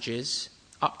passages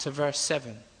up to verse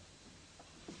 7.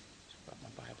 My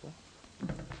Bible.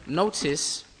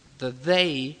 Notice the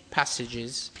they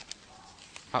passages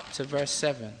up to verse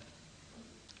 7.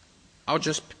 I'll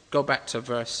just go back to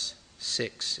verse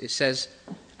 6. It says,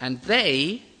 and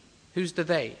they, who's the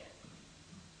they?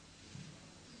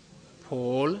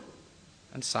 Paul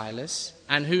and Silas.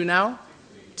 And who now?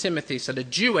 Timothy. So the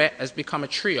duet has become a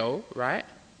trio, right?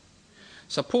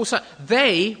 So Paul said,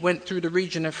 they went through the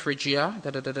region of Phrygia,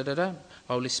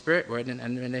 Holy Spirit,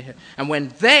 and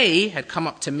when they had come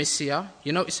up to Mysia,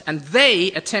 you notice, and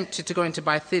they attempted to go into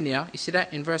Bithynia, you see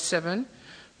that in verse 7,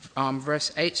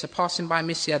 verse 8, so passing by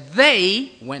Mysia,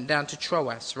 they went down to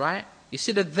Troas, right? You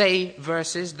see the they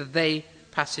verses, the they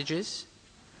passages,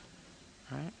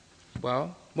 right?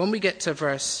 Well, when we get to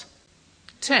verse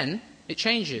 10, it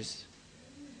changes.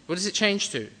 What does it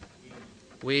change to?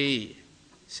 We.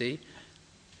 See?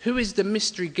 Who is the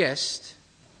mystery guest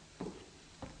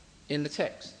in the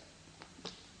text?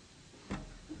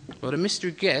 Well, the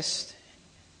mystery guest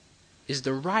is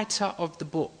the writer of the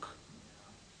book,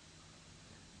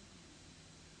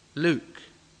 Luke.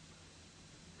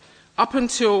 Up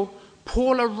until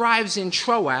Paul arrives in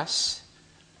Troas,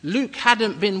 Luke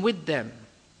hadn't been with them.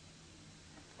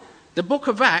 The book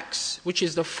of Acts, which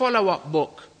is the follow-up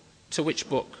book to which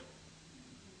book?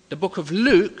 The book of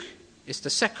Luke is the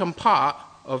second part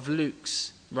of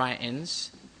Luke's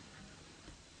writings.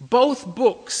 Both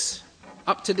books,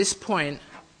 up to this point,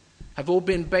 have all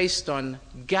been based on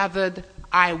gathered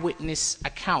eyewitness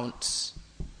accounts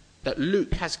that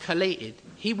Luke has collated.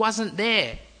 He wasn't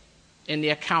there in the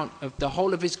account of the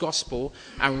whole of his gospel,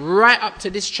 and right up to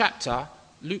this chapter,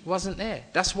 Luke wasn't there.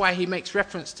 That's why he makes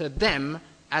reference to them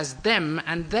as them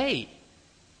and they.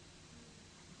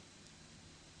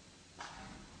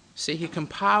 See, he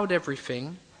compiled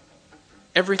everything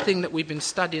that we've been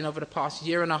studying over the past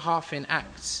year and a half in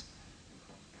Acts,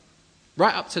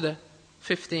 right up to the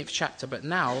 15th chapter. But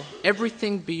now,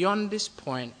 everything beyond this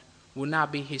point will now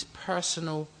be his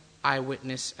personal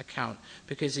eyewitness account,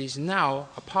 because he's now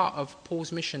a part of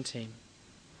Paul's mission team.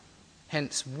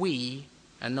 Hence, we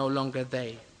and no longer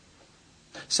they.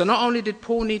 So not only did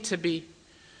Paul need to be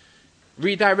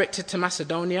redirected to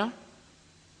Macedonia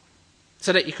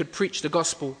so that he could preach the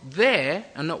gospel there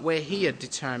and not where he had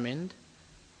determined,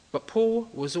 but Paul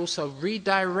was also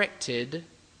redirected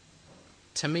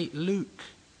to meet Luke,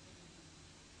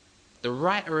 the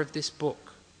writer of this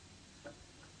book.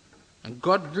 And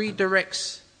God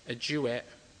redirects a duet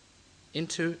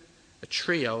into a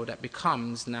trio that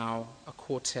becomes now a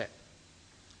quartet.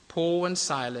 Paul and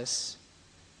Silas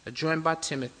are joined by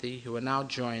Timothy, who are now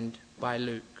joined by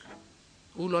Luke,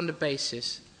 all on the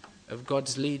basis of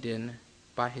God's leading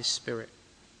by his Spirit.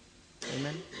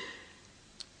 Amen.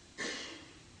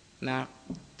 Now,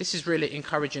 this is really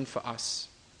encouraging for us,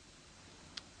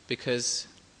 because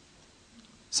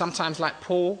sometimes, like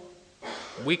Paul,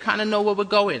 we kind of know where we're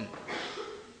going,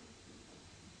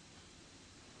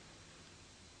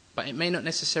 but it may not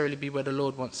necessarily be where the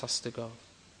Lord wants us to go.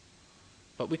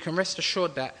 But we can rest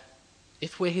assured that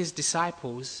if we're his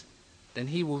disciples, then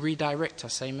he will redirect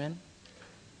us. Amen.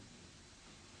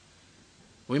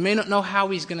 We may not know how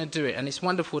he's going to do it, and it's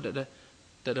wonderful that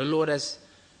the Lord, as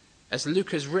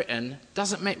Luke has written,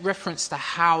 doesn't make reference to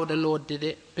how the Lord did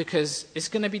it, because it's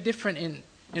going to be different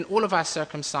in all of our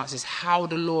circumstances, how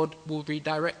the Lord will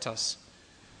redirect us.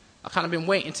 I've kind of been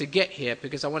waiting to get here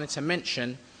because I wanted to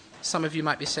mention, some of you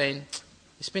might be saying,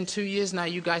 it's been 2 years now,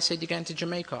 you guys said you're going to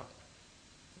Jamaica.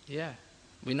 Yeah,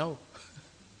 we know.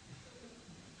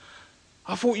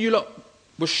 I thought you lot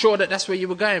were sure that that's where you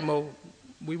were going. Well,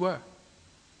 we were.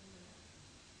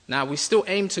 Now, we still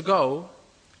aim to go,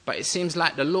 but it seems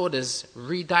like the Lord has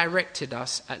redirected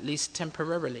us, at least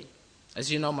temporarily.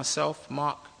 As you know, myself,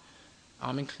 Mark,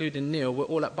 including Neil, we're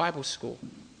all at Bible school.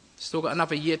 Still got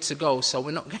another year to go, so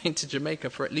we're not going to Jamaica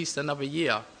for at least another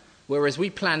year. Whereas we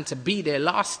planned to be there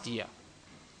last year.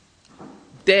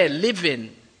 They're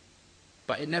living,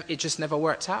 but it just never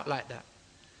worked out like that.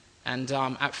 And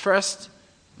at first,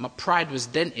 my pride was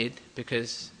dented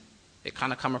because it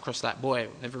kind of come across like, boy,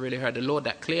 never really heard the Lord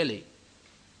that clearly.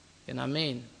 You know what I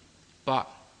mean? But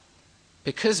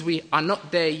because we are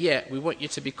not there yet, we want you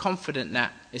to be confident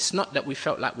that it's not that we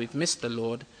felt like we've missed the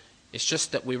Lord. It's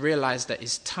just that we realize that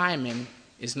his timing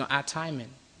is not our timing.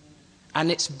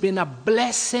 And it's been a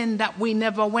blessing that we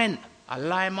never went. A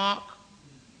lie, Mark?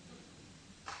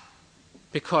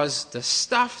 Because the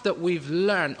stuff that we've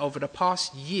learned over the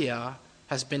past year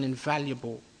has been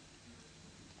invaluable.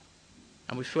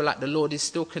 And we feel like the Lord is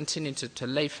still continuing to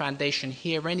lay foundation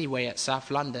here anyway at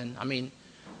South London. I mean,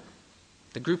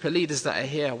 the group of leaders that are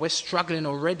here, we're struggling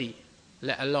already,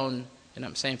 let alone, you know what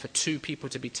I'm saying, for 2 people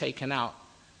to be taken out.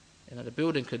 You know, the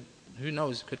building could, who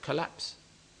knows, could collapse.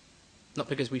 Not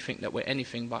because we think that we're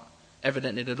anything, but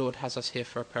evidently the Lord has us here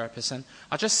for a purpose. And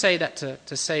I'll just say that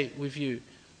to say with you,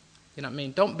 you know what I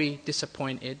mean, don't be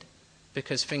disappointed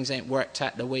because things ain't worked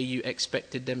out the way you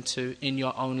expected them to in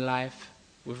your own life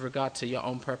with regard to your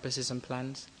own purposes and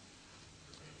plans.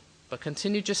 But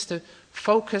continue just to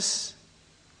focus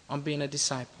on being a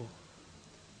disciple.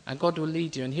 And God will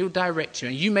lead you and he'll direct you.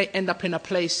 And you may end up in a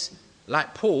place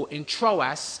like Paul in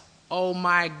Troas. Oh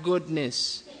my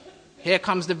goodness. Here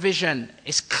comes the vision.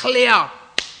 It's clear.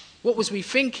 What was we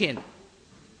thinking?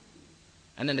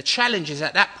 And then the challenge is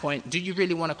at that point, do you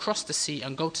really want to cross the sea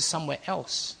and go to somewhere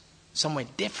else? Somewhere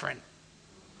different?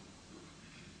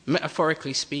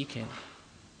 Metaphorically speaking.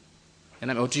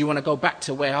 Or do you want to go back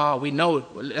to where, we know,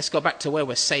 let's go back to where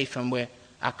we're safe and we're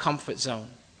our comfort zone?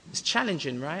 It's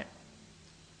challenging, right?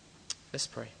 Let's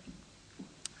pray.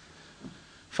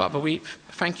 Father, we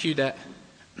thank you that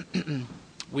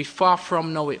we far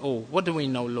from know it all. What do we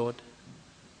know, Lord?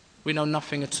 We know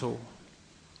nothing at all.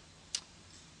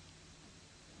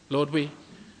 Lord, we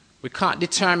can't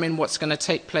determine what's going to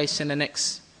take place in the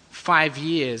next 5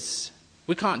 years.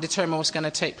 We can't determine what's going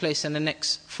to take place in the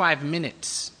next 5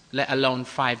 minutes, let alone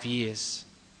 5 years.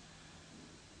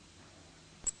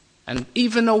 And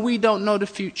even though we don't know the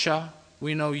future,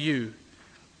 we know you,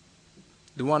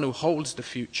 the one who holds the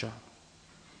future.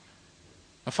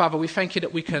 And Father, we thank you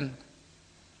that we can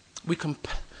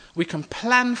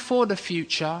plan for the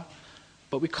future,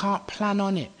 but we can't plan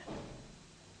on it.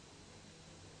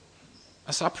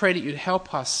 And so I pray that you'd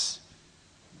help us,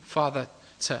 Father,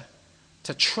 to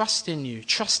trust in you,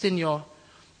 trust in your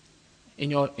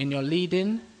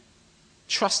leading,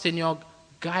 trust in your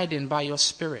guiding by your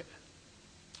Spirit.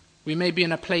 We may be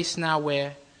in a place now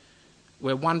where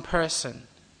we're one person,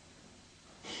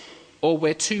 or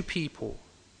we're 2 people,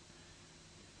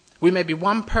 We may be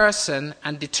one person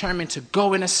and determined to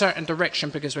go in a certain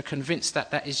direction because we're convinced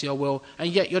that that is your will. And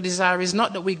yet your desire is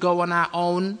not that we go on our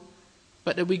own,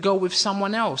 but that we go with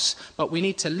someone else. But we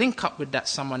need to link up with that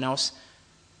someone else,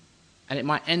 and it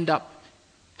might end up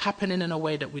happening in a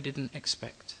way that we didn't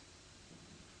expect.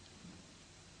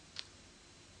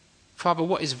 Father,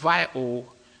 what is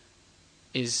vital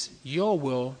is your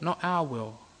will, not our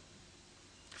will,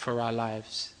 for our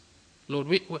lives.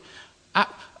 Lord,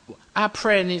 our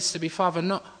prayer needs to be, Father,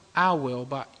 not our will,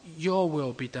 but your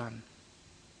will be done.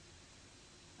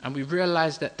 And we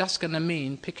realize that that's going to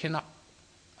mean picking up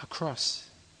a cross.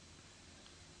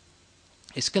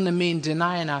 It's going to mean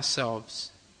denying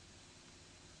ourselves.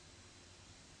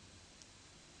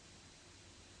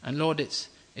 And Lord, it's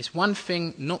one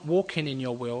thing not walking in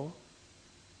your will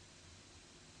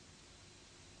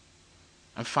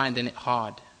and finding it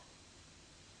hard.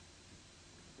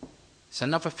 It's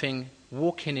another thing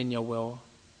walking in your will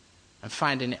and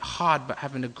finding it hard, but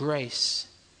having the grace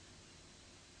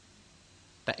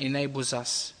that enables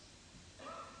us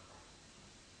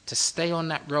to stay on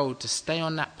that road, to stay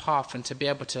on that path, and to be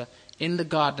able to, in the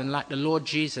garden, like the Lord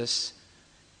Jesus,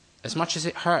 as much as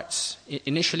it hurts,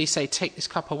 initially say, take this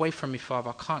cup away from me, Father.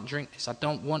 I can't drink this. I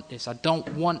don't want this. I don't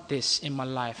want this in my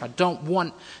life. I don't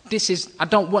want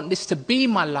this to be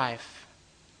my life.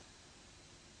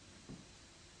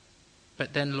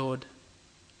 But then, Lord,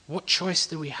 what choice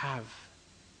do we have?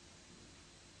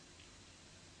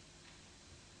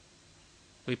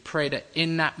 We pray that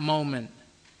in that moment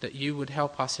that you would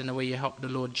help us in the way you helped the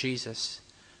Lord Jesus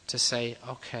to say,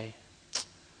 okay,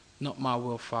 not my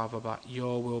will, Father, but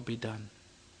your will be done.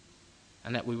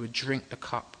 And that we would drink the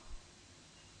cup.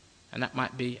 And that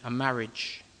might be a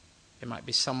marriage. It might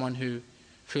be someone who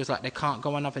feels like they can't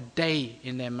go another day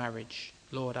in their marriage.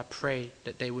 Lord, I pray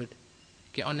that they would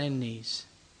get on their knees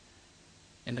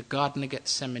in the Garden of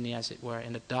Gethsemane, as it were,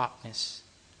 in the darkness.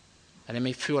 And they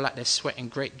may feel like they're sweating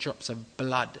great drops of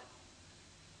blood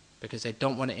because they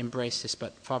don't want to embrace this.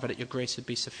 But Father, that your grace would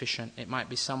be sufficient. It might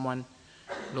be someone,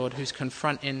 Lord, who's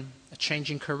confronting a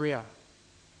changing career.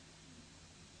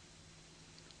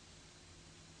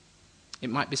 It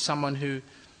might be someone who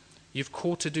you've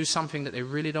called to do something that they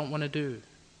really don't want to do.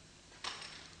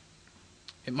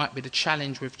 It might be the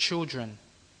challenge with children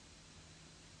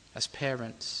as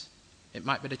parents. It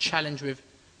might be the challenge with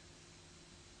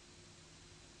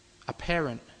a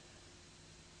parent.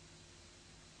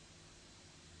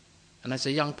 And as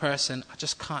a young person, I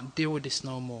just can't deal with this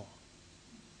no more.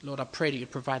 Lord, I pray that you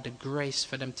provide the grace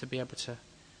for them to be able to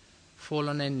fall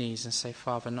on their knees and say,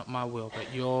 Father, not my will,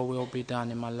 but your will be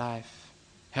done in my life.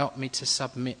 Help me to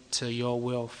submit to your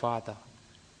will, Father.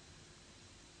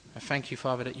 I thank you,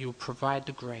 Father, that you will provide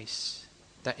the grace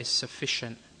that is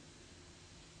sufficient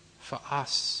for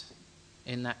us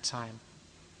in that time.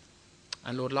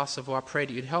 And Lord, last of all, I pray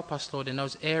that you'd help us, Lord, in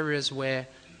those areas where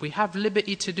we have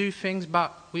liberty to do things,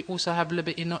 but we also have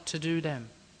liberty not to do them.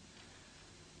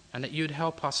 And that you'd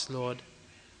help us, Lord,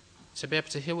 to be able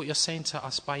to hear what you're saying to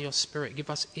us by your Spirit. Give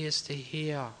us ears to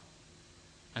hear.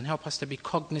 And help us to be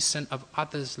cognizant of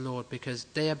others, Lord, because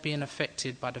they are being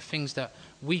affected by the things that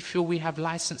we feel we have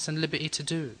license and liberty to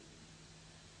do.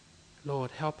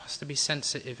 Lord, help us to be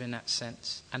sensitive in that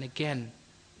sense. And again,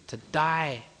 to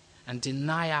die and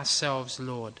deny ourselves,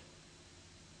 Lord,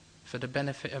 for the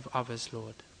benefit of others,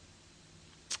 Lord.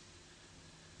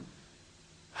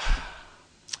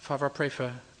 Father, I pray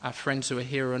for our friends who are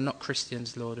here who are not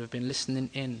Christians, Lord, who have been listening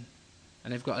in,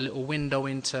 and they've got a little window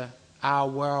into our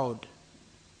world.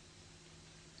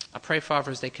 I pray,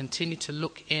 Father, as they continue to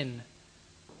look in,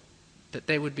 that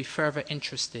they would be further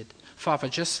interested. Father,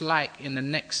 just like in the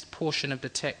next portion of the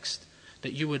text,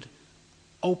 that you would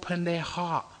open their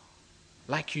heart,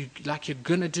 like you're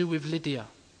going to do with Lydia.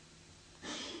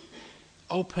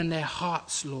 Open their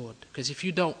hearts, Lord, because if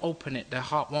you don't open it, their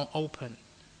heart won't open.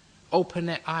 Open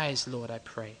their eyes, Lord, I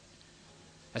pray,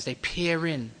 as they peer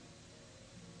in.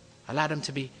 Allow them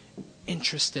to be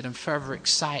interested and further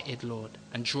excited, Lord,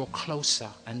 and draw closer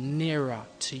and nearer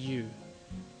to you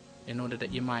in order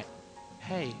that you might,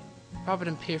 hey, rather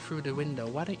than peer through the window,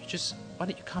 why don't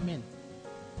you come in?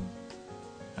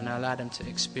 And allow them to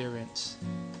experience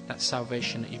that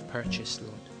salvation that you've purchased,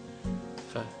 Lord,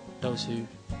 for those who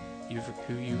you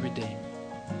redeem.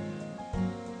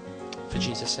 For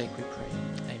Jesus' sake we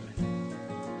pray.